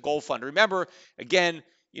Euro Pacific Gold Fund. Remember, again,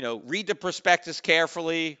 read the prospectus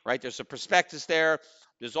carefully, right? There's a prospectus there.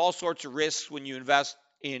 There's all sorts of risks when you invest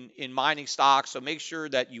in mining stocks. So make sure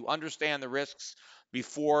that you understand the risks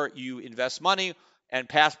before you invest money, and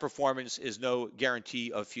past performance is no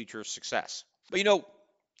guarantee of future success. But,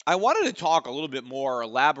 I wanted to talk a little bit more,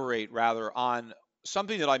 elaborate rather, on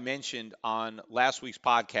something that I mentioned on last week's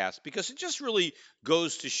podcast, because it just really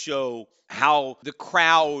goes to show how the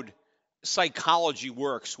crowd psychology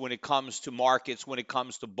works when it comes to markets, when it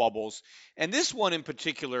comes to bubbles. And this one in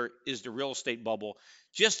particular is the real estate bubble.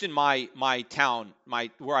 Just in my town,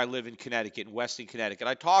 where I live in Connecticut, in Weston, Connecticut,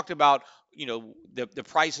 I talked about the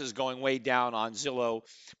prices going way down on Zillow,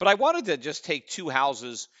 but I wanted to just take two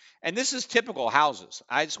houses, and this is typical houses.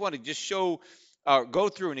 I just want to just go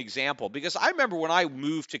through an example, because I remember when I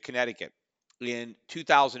moved to Connecticut in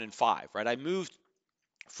 2005, right? I moved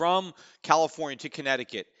from California to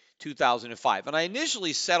Connecticut 2005, and I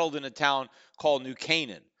initially settled in a town called New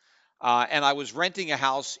Canaan, and I was renting a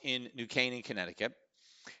house in New Canaan, Connecticut,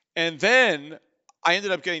 and then I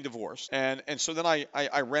ended up getting divorced, and so then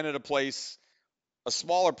I rented a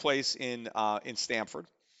smaller place in Stamford.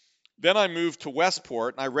 Then I moved to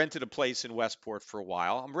Westport, and I rented a place in Westport for a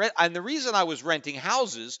while. And the reason I was renting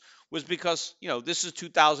houses was because, this is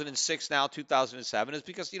 2006 now, 2007, is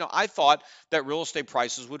because, I thought that real estate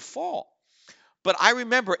prices would fall. But I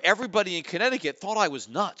remember everybody in Connecticut thought I was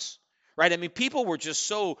nuts, right? I mean, people were just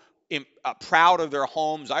so proud of their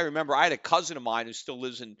homes. I remember I had a cousin of mine who still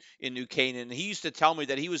lives in New Canaan, and he used to tell me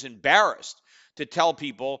that he was embarrassed to tell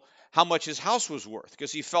people how much his house was worth,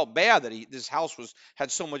 because he felt bad that this house had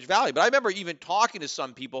so much value. But I remember even talking to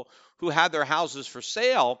some people who had their houses for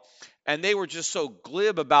sale, and they were just so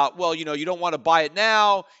glib about, well, you don't want to buy it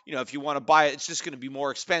now. If you want to buy it, it's just going to be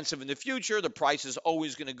more expensive in the future. The price is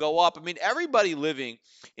always going to go up. I mean, everybody living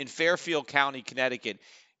in Fairfield County, Connecticut,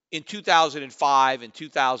 in 2005 and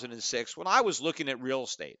 2006, when I was looking at real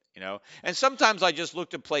estate, and sometimes I just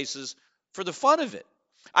looked at places for the fun of it.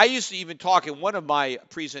 I used to even talk in one of my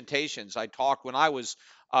presentations. I talked when I was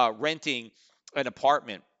renting an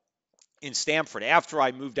apartment in Stamford after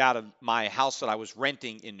I moved out of my house that I was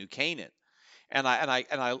renting in New Canaan, and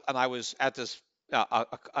I was at this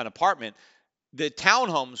an apartment. The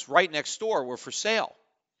townhomes right next door were for sale,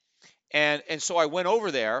 and so I went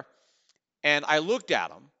over there and I looked at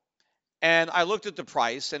them, And I looked at the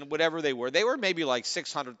price and whatever they were maybe like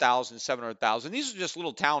 600,000, 700,000. These are just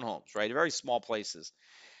little townhomes, right? Very small places.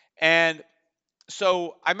 And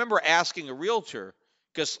so I remember asking a realtor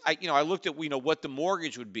because I looked at, what the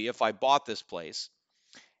mortgage would be if I bought this place.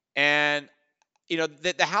 And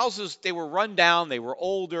the houses, they were run down, they were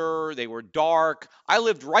older, they were dark. I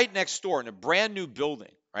lived right next door in a brand new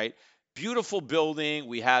building, right? Beautiful building.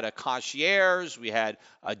 We had a concierge, we had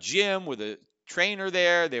a gym with a trainer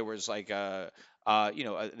there. There was like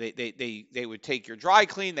they would take your dry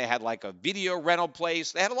clean. They had like a video rental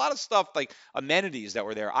place. They had a lot of stuff like amenities that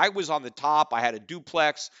were there. I was on the top. I had a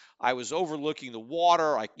duplex. I was overlooking the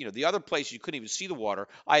water. The other place you couldn't even see the water.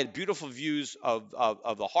 I had beautiful views of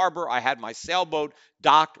the harbor. I had my sailboat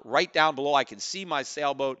docked right down below. I could see my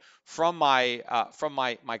sailboat from my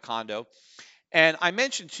condo. And I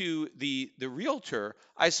mentioned to the realtor,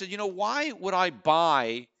 I said, why would I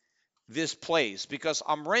buy this place? Because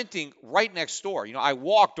I'm renting right next door. I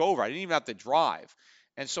walked over. I didn't even have to drive.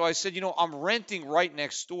 And so I said, I'm renting right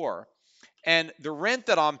next door. And the rent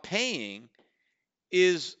that I'm paying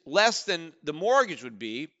is less than the mortgage would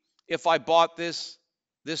be if I bought this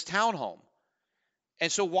townhome.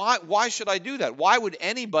 And so why should I do that? Why would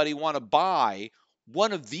anybody want to buy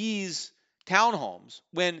one of these townhomes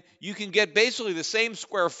when you can get basically the same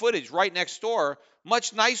square footage right next door,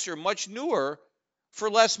 much nicer, much newer, for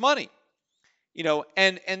less money?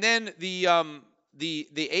 And then the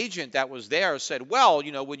agent that was there said, well,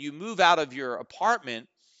 when you move out of your apartment,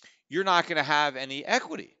 you're not going to have any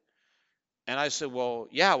equity. And I said, well,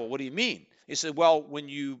 yeah, well, what do you mean? He said, well, when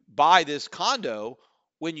you buy this condo,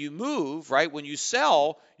 when you move, right, when you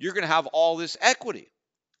sell, you're going to have all this equity.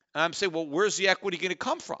 And I'm saying, well, where's the equity going to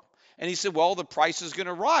come from? And he said, well, the price is going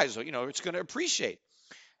to rise, or, it's going to appreciate.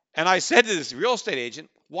 And I said to this real estate agent,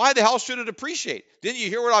 why the hell should it appreciate? Didn't you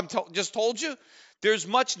hear what I just told you? There's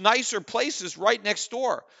much nicer places right next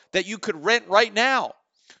door that you could rent right now.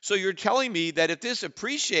 So you're telling me that if this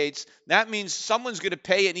appreciates, that means someone's going to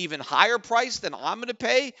pay an even higher price than I'm going to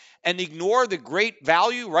pay and ignore the great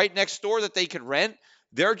value right next door that they could rent?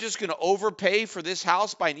 They're just going to overpay for this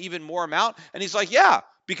house by an even more amount? And he's like, yeah,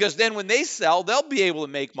 because then when they sell, they'll be able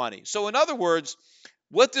to make money. So in other words,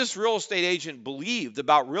 what this real estate agent believed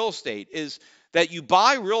about real estate is that you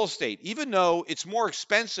buy real estate, even though it's more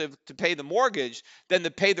expensive to pay the mortgage than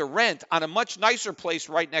to pay the rent on a much nicer place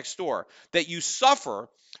right next door, that you suffer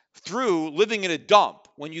through living in a dump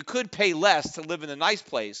when you could pay less to live in a nice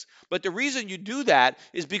place. But the reason you do that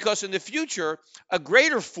is because in the future, a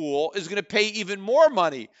greater fool is going to pay even more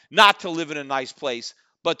money not to live in a nice place,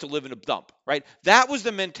 but to live in a dump, right? That was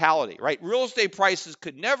the mentality, right? Real estate prices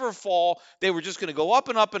could never fall. They were just going to go up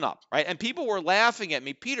and up and up, right? And people were laughing at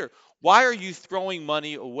me, Peter, why are you throwing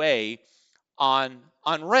money away on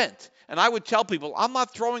rent? And I would tell people, I'm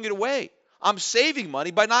not throwing it away. I'm saving money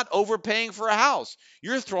by not overpaying for a house.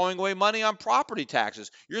 You're throwing away money on property taxes.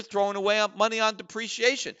 You're throwing away money on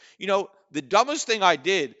depreciation. The dumbest thing I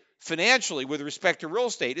did financially with respect to real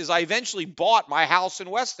estate is I eventually bought my house in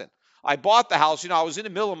Weston. I bought the house. I was in the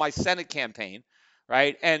middle of my Senate campaign,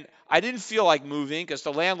 right? And I didn't feel like moving because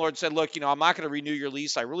the landlord said, look, I'm not going to renew your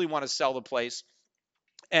lease. I really want to sell the place.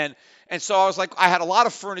 And so I was like, I had a lot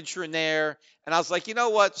of furniture in there. And I was like, you know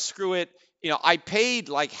what? Screw it. I paid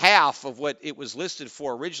like half of what it was listed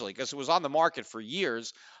for originally because it was on the market for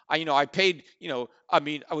years. I paid,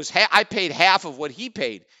 I paid half of what he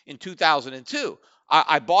paid in 2002.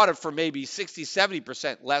 I bought it for maybe 60,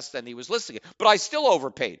 70% less than he was listing it, but I still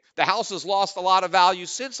overpaid. The house has lost a lot of value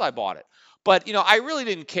since I bought it. But, I really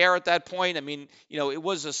didn't care at that point. It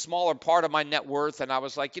was a smaller part of my net worth. And I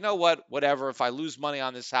was like, you know what, whatever, if I lose money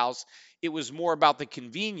on this house, it was more about the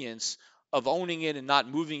convenience of owning it and not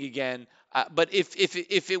moving again. But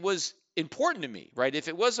if it was important to me, right, if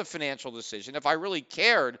it was a financial decision, if I really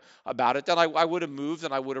cared about it, then I would have moved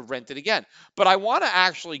and I would have rented again. But I want to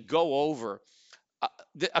actually go over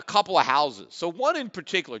a couple of houses. So one in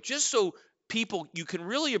particular, just so people, you can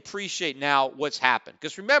really appreciate now what's happened.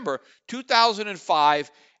 Because remember,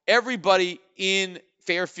 2005, everybody in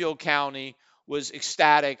Fairfield County was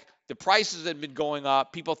ecstatic. The prices had been going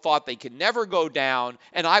up. People thought they could never go down.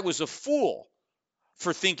 And I was a fool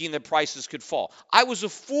for thinking that prices could fall. I was a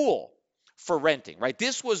fool for renting, right?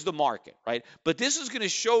 This was the market, right? But this is going to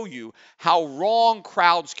show you how wrong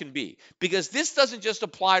crowds can be, because this doesn't just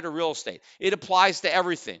apply to real estate. It applies to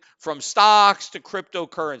everything from stocks to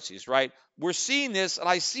cryptocurrencies, right? We're seeing this, and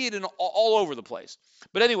I see it in all over the place.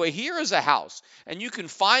 But anyway, here is a house, and you can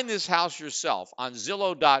find this house yourself on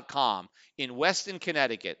Zillow.com in Weston,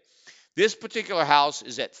 Connecticut. This particular house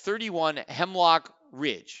is at 31 Hemlock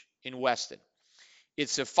Ridge in Weston.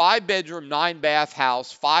 It's a 5-bedroom, 9-bath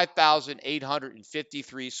house,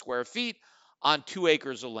 5,853 square feet on 2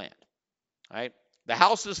 acres of land. Right? The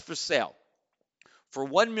house is for sale for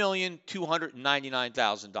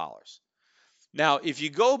 $1,299,000. Now, if you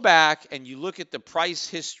go back and you look at the price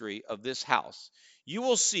history of this house, you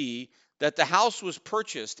will see that the house was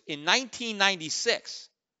purchased in 1996.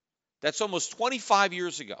 That's almost 25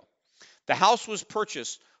 years ago. The house was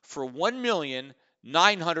purchased for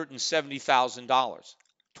 $1,970,000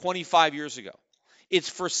 25 years ago. It's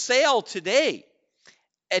for sale today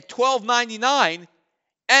at $1,299,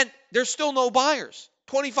 and there's still no buyers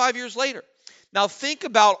 25 years later. Now, think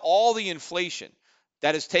about all the inflation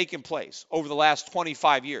that has taken place over the last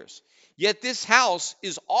 25 years. Yet this house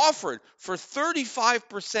is offered for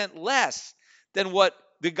 35% less than what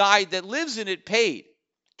the guy that lives in it paid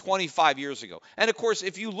 25 years ago. And of course,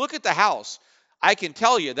 if you look at the house, I can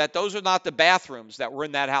tell you that those are not the bathrooms that were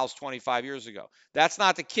in that house 25 years ago. That's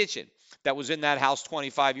not the kitchen that was in that house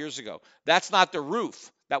 25 years ago. That's not the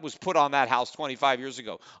roof that was put on that house 25 years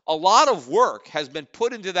ago. A lot of work has been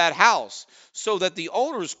put into that house so that the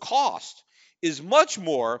owner's cost is much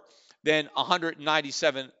more than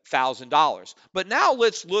 $197,000. But now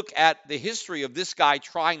let's look at the history of this guy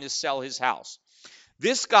trying to sell his house.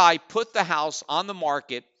 This guy put the house on the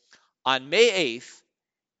market on May 8th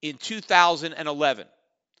in 2011.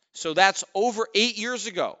 So that's over 8 years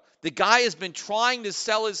ago. The guy has been trying to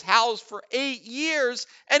sell his house for 8 years,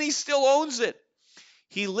 and he still owns it.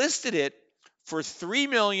 He listed it for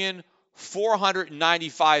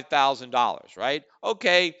 $3,495,000, right?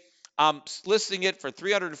 Okay, I'm listing it for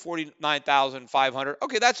 $349,500.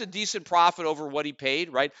 Okay, that's a decent profit over what he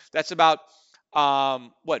paid, right? That's about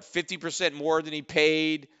 50% more than he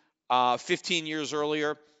paid 15 years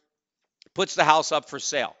earlier. Puts the house up for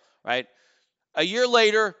sale, right? A year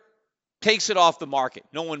later, takes it off the market.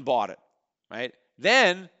 No one bought it, right?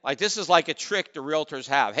 Then, this is like a trick the realtors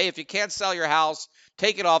have. Hey, if you can't sell your house,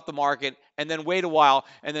 take it off the market and then wait a while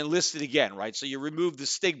and then list it again, right? So you remove the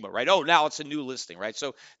stigma, right? Oh, now it's a new listing, right?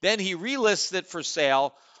 So then he relists it for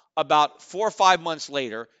sale about 4 or 5 months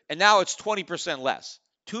later, and now it's 20% less,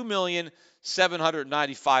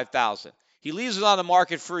 $2,795,000. He leaves it on the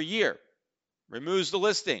market for a year, removes the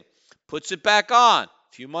listing, puts it back on. A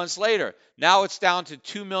few months later, now it's down to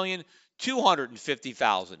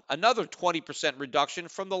 $2,250,000, another 20% reduction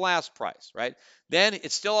from the last price, right? Then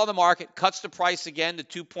it's still on the market, cuts the price again to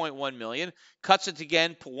 $2.1 million, cuts it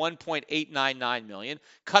again to $1.899 million,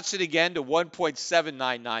 cuts it again to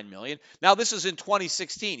 $1.799 million. Now this is in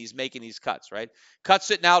 2016. He's making these cuts, right?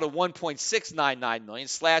 Cuts it now to $1.699 million,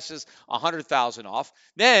 slashes $100,000 off.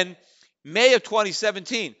 Then May of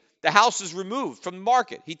 2017. The house is removed from the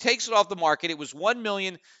market. He takes it off the market. It was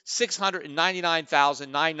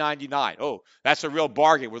 $1,699,999. Oh, that's a real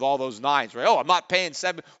bargain with all those nines, right? Oh, I'm not paying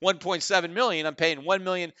 $1.7 million. I'm paying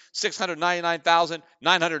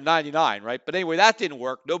 $1,699,999, right? But anyway, that didn't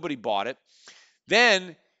work. Nobody bought it.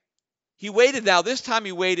 Then he waited. Now, this time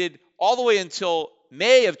he waited all the way until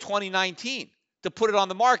May of 2019 to put it on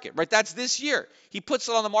the market, right? That's this year. He puts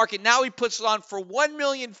it on the market. Now he puts it on for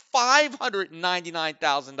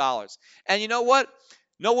 $1,599,000. And you know what?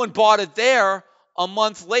 No one bought it there. A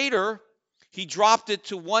month later, he dropped it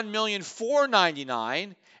to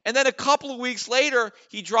 $1,499,000. And then a couple of weeks later,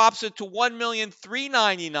 he drops it to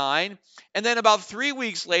 $1,399,000. And then about 3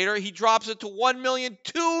 weeks later, he drops it to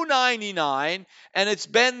 $1,299,000. And it's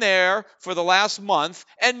been there for the last month,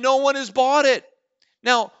 and no one has bought it.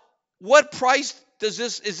 Now, what price is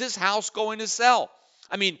this house going to sell?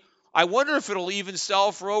 I mean, I wonder if it'll even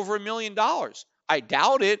sell for over $1 million. I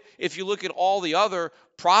doubt it. If you look at all the other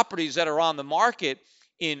properties that are on the market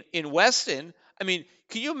in Weston, I mean,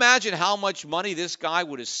 can you imagine how much money this guy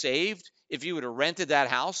would have saved if he would have rented that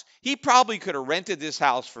house? He probably could have rented this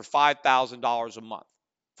house for $5,000 a month,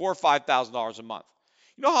 $4,000 or $5,000 a month.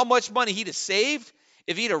 You know how much money he'd have saved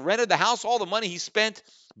if he'd have rented the house, all the money he spent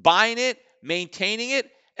buying it, maintaining it?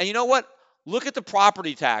 And you know what? Look at the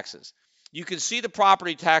property taxes. You can see the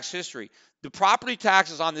property tax history. The property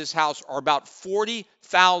taxes on this house are about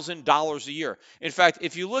 $40,000 a year. In fact,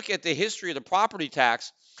 if you look at the history of the property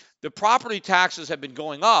taxes have been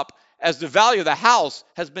going up as the value of the house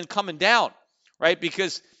has been coming down, right?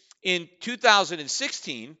 Because in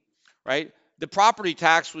 2016, right, the property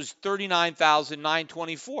tax was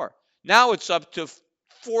 $39,924. Now it's up to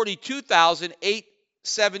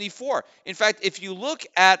 $42,874. In fact, if you look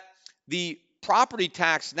at the property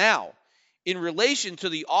tax now in relation to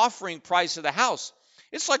the offering price of the house,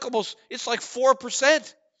 it's like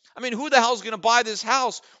 4%. I mean, who the hell is going to buy this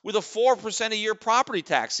house with a 4% a year property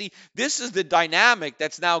tax? See, this is the dynamic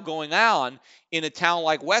that's now going on in a town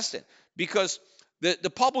like Weston, because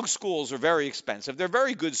The public schools are very expensive. They're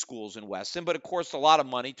very good schools in Weston, but it costs a lot of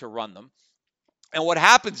money to run them. And what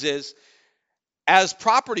happens is, as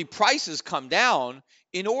property prices come down,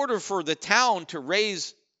 in order for the town to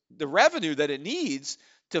raise the revenue that it needs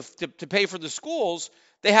to pay for the schools,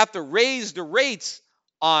 they have to raise the rates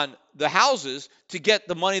on the houses to get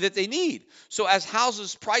the money that they need. So as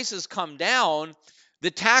houses prices come down,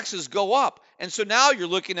 the taxes go up. And so now you're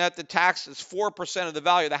looking at the tax as 4% of the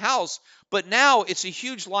value of the house, but now it's a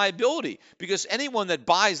huge liability because anyone that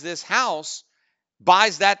buys this house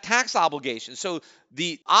buys that tax obligation. So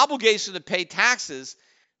the obligation to pay taxes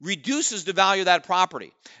reduces the value of that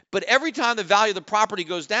property. But every time the value of the property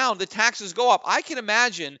goes down, the taxes go up. I can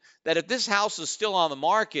imagine that if this house is still on the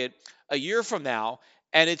market a year from now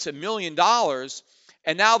and it's $1 million,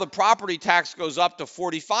 and now the property tax goes up to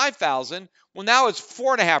 $45,000, well, now it's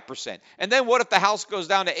 4.5%. And then what if the house goes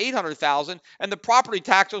down to $800,000 and the property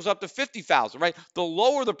tax goes up to $50,000, right? The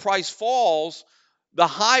lower the price falls, the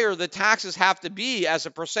higher the taxes have to be as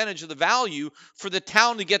a percentage of the value for the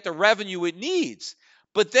town to get the revenue it needs.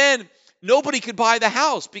 But then nobody could buy the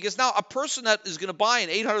house because now a person that is going to buy an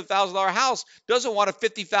 $800,000 house doesn't want a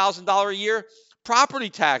 $50,000 a year property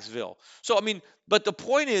tax bill. So, I mean, but the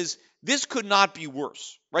point is, this could not be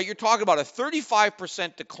worse, right? You're talking about a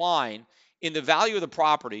 35% decline in the value of the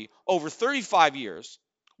property over 35 years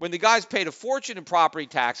when the guys paid a fortune in property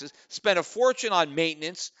taxes, spent a fortune on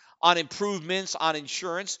maintenance, on improvements, on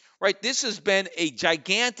insurance, right? This has been a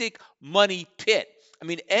gigantic money pit. I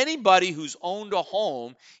mean, anybody who's owned a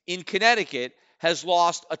home in Connecticut has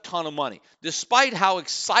lost a ton of money, despite how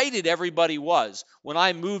excited everybody was when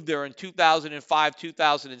I moved there in 2005,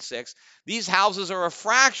 2006. These houses are a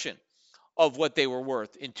fraction of what they were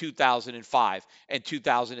worth in 2005 and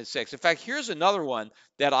 2006. In fact, here's another one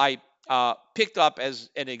that I picked up as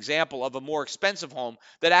an example of a more expensive home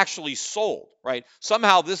that actually sold, right?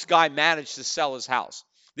 Somehow this guy managed to sell his house.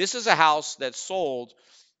 This is a house that sold.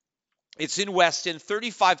 It's in Weston,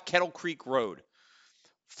 35 Kettle Creek Road.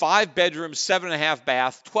 5 bedrooms, 7.5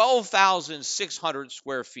 bath, 12,600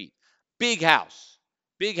 square feet. Big house.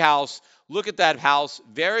 Big house. Look at that house.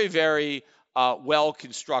 Very, very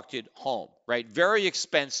well-constructed home, right? Very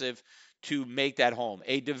expensive to make that home.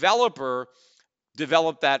 A developer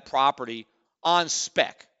developed that property on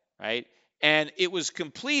spec, right? And it was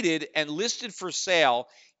completed and listed for sale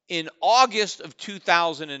in August of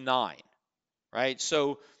 2009, right?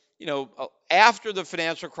 So, you know, after the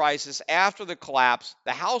financial crisis, after the collapse,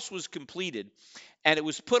 the house was completed and it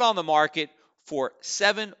was put on the market for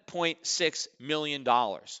 $7.6 million.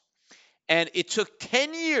 And it took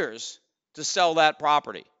 10 years to sell that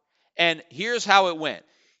property. And here's how it went.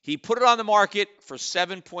 He put it on the market for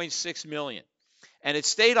 $7.6 million. And it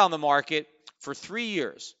stayed on the market for 3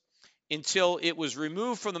 years until it was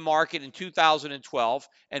removed from the market in 2012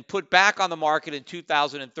 and put back on the market in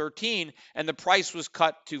 2013, and the price was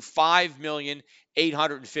cut to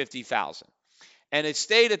 $5,850,000. And it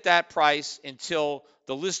stayed at that price until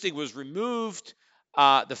the listing was removed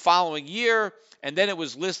the following year, and then it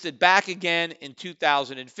was listed back again in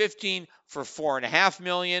 2015 for $4.5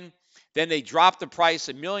 million. Then they dropped the price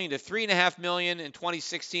 $1 million to $3.5 million in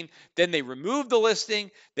 2016. Then they removed the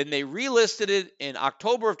listing. Then they relisted it in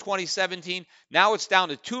October of 2017. Now it's down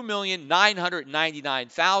to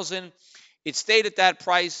 $2,999,000. It stayed at that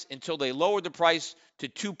price until they lowered the price to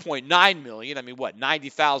 $2.9 million. I mean, what,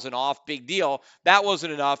 $90,000 off, big deal. That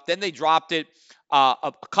wasn't enough. Then they dropped it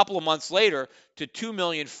a couple of months later to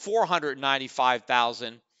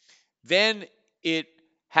 $2,495,000. Then it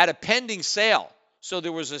had a pending sale. So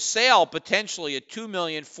there was a sale potentially at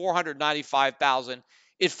 $2,495,000.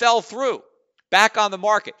 It fell through, back on the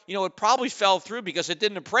market. You know, it probably fell through because it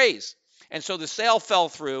didn't appraise. And so the sale fell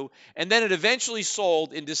through, and then it eventually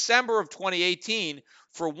sold in December of 2018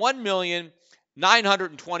 for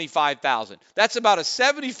 $1,925,000. That's about a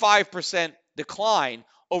 75% decline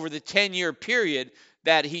over the 10-year period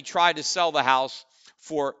that he tried to sell the house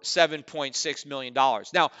for $7.6 million.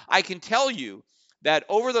 Now, I can tell you that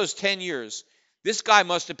over those 10 years, this guy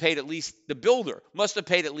must have paid at least, the builder must have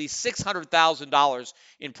paid at least $600,000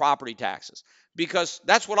 in property taxes, because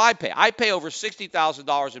that's what I pay. I pay over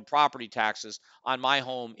 $60,000 in property taxes on my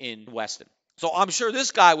home in Weston. So I'm sure this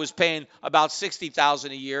guy was paying about $60,000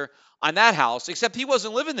 a year on that house, except he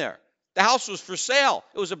wasn't living there. The house was for sale.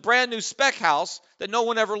 It was a brand new spec house that no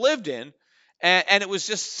one ever lived in. And it was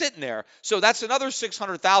just sitting there. So that's another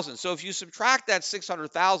 $600,000. So if you subtract that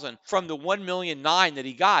 $600,000 from the $1.9 million that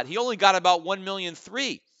he got, he only got about $1.3 million.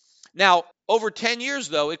 Now, over 10 years,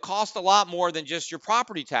 though, it cost a lot more than just your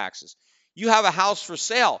property taxes. You have a house for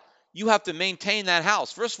sale. you have to maintain that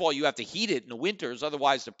house. First of all, you have to heat it in the winters,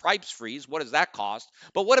 otherwise the pipes freeze. What does that cost?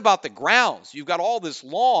 But what about the grounds? You've got all this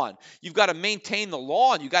lawn. You've got to maintain the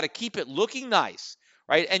lawn. You've got to keep it looking nice,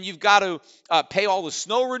 right? And you've got to pay all the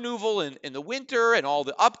snow removal in the winter and all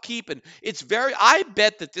the upkeep. And I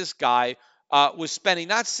bet that this guy was spending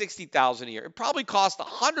not $60,000 a year. It probably cost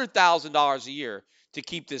 $100,000 a year to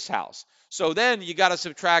keep this house. So then you got to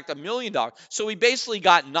subtract $1 million. So he basically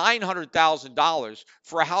got $900,000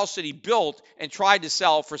 for a house that he built and tried to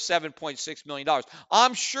sell for $7.6 million.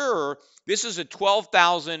 I'm sure this is a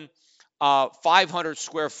 12,500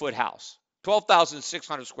 square foot house,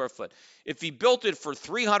 12,600 square foot. If he built it for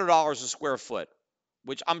 $300 a square foot,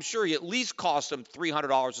 which I'm sure he at least cost him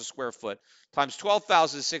 $300 a square foot, times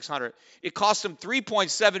 12,600, it cost him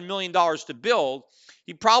 $3.7 million to build.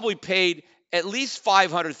 He probably paid at least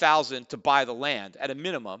 $500,000 to buy the land at a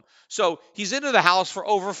minimum. So he's into the house for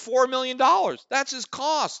over $4 million. That's his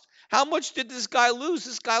cost. How much did this guy lose?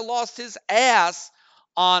 This guy lost his ass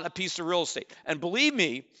on a piece of real estate. And believe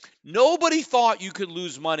me, nobody thought you could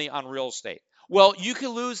lose money on real estate. Well, you can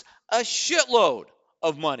lose a shitload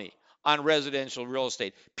of money on residential real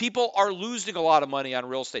estate. People are losing a lot of money on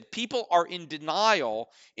real estate. People are in denial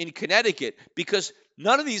in Connecticut because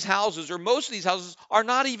none of these houses, or most of these houses, are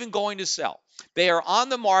not even going to sell. They are on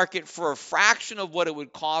the market for a fraction of what it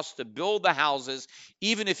would cost to build the houses,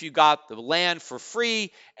 even if you got the land for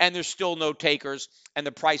free and there's still no takers and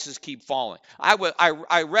the prices keep falling.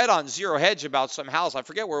 I read on Zero Hedge about some house, I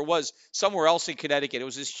forget where it was, somewhere else in Connecticut. It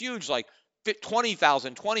was this huge, like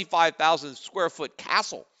 20,000, 25,000 square foot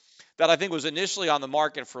castle that I think was initially on the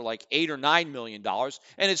market for like $8 or $9 million,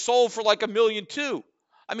 and it sold for like $1.2 million.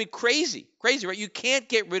 I mean, crazy, right? You can't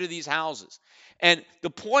get rid of these houses. And the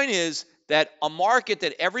point is that a market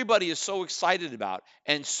that everybody is so excited about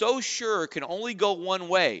and so sure can only go one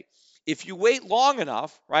way, if you wait long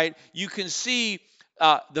enough, right, you can see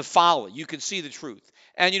the folly. You can see the truth.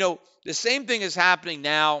 And, the same thing is happening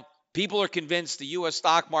now. People are convinced the U.S.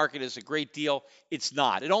 stock market is a great deal. It's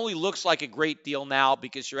not. It only looks like a great deal now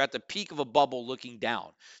because you're at the peak of a bubble looking down.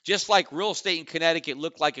 Just like real estate in Connecticut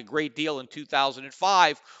looked like a great deal in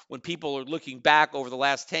 2005 when people are looking back over the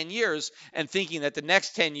last 10 years and thinking that the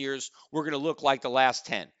next 10 years were going to look like the last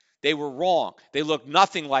 10. They were wrong. They looked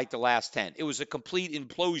nothing like the last 10. It was a complete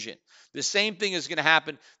implosion. The same thing is going to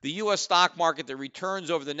happen. The U.S. stock market, the returns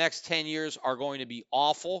over the next 10 years are going to be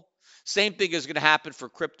awful. Same thing is going to happen for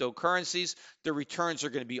cryptocurrencies. The returns are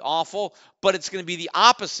going to be awful, but it's going to be the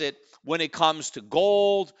opposite when it comes to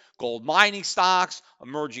gold mining stocks,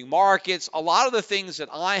 emerging markets. A lot of the things that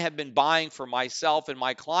I have been buying for myself and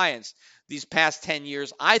my clients these past 10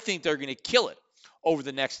 years, I think they're going to kill it over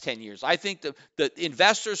the next 10 years. I think the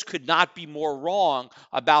investors could not be more wrong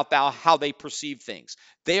about how they perceive things.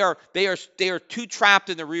 They are too trapped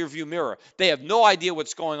in the rearview mirror. They have no idea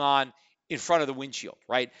what's going on in front of the windshield,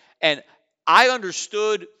 right? And I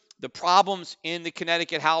understood the problems in the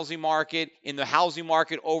Connecticut housing market, in the housing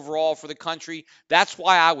market overall for the country. That's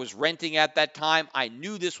why I was renting at that time. I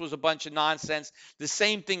knew this was a bunch of nonsense. The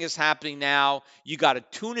same thing is happening now. You got to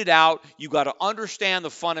tune it out. You got to understand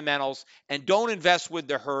the fundamentals and don't invest with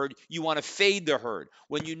the herd. You want to fade the herd.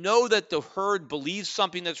 When you know that the herd believes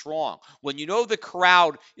something that's wrong, when you know the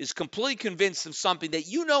crowd is completely convinced of something that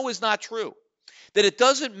you know is not true, that it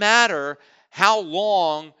doesn't matter how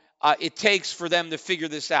long it takes for them to figure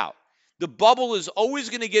this out. The bubble is always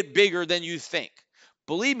going to get bigger than you think.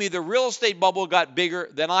 Believe me, the real estate bubble got bigger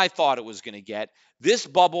than I thought it was going to get. This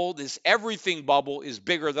bubble, this everything bubble, is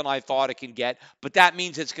bigger than I thought it can get, but that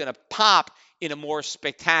means it's going to pop in a more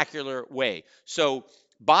spectacular way. So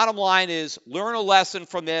bottom line is learn a lesson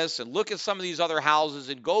from this and look at some of these other houses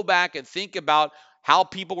and go back and think about how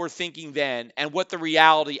people were thinking then and what the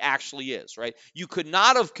reality actually is, right? You could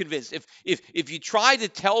not have convinced, if you tried to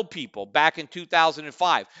tell people back in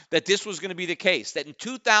 2005 that this was going to be the case, that in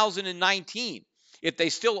 2019, if they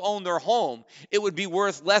still own their home, it would be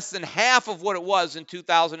worth less than half of what it was in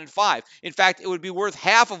 2005. In fact, it would be worth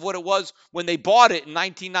half of what it was when they bought it in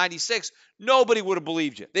 1996. Nobody would have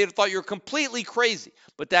believed you. They'd have thought you're completely crazy.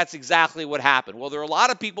 But that's exactly what happened. Well, there are a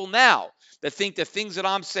lot of people now that think the things that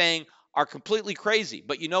I'm saying are completely crazy.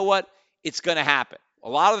 But you know what? It's going to happen. A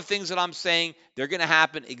lot of the things that I'm saying, they're going to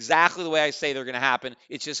happen exactly the way I say they're going to happen.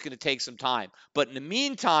 It's just going to take some time. But in the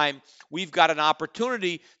meantime, we've got an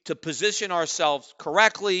opportunity to position ourselves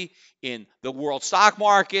correctly in the world stock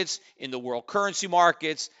markets, in the world currency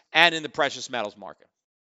markets, and in the precious metals market.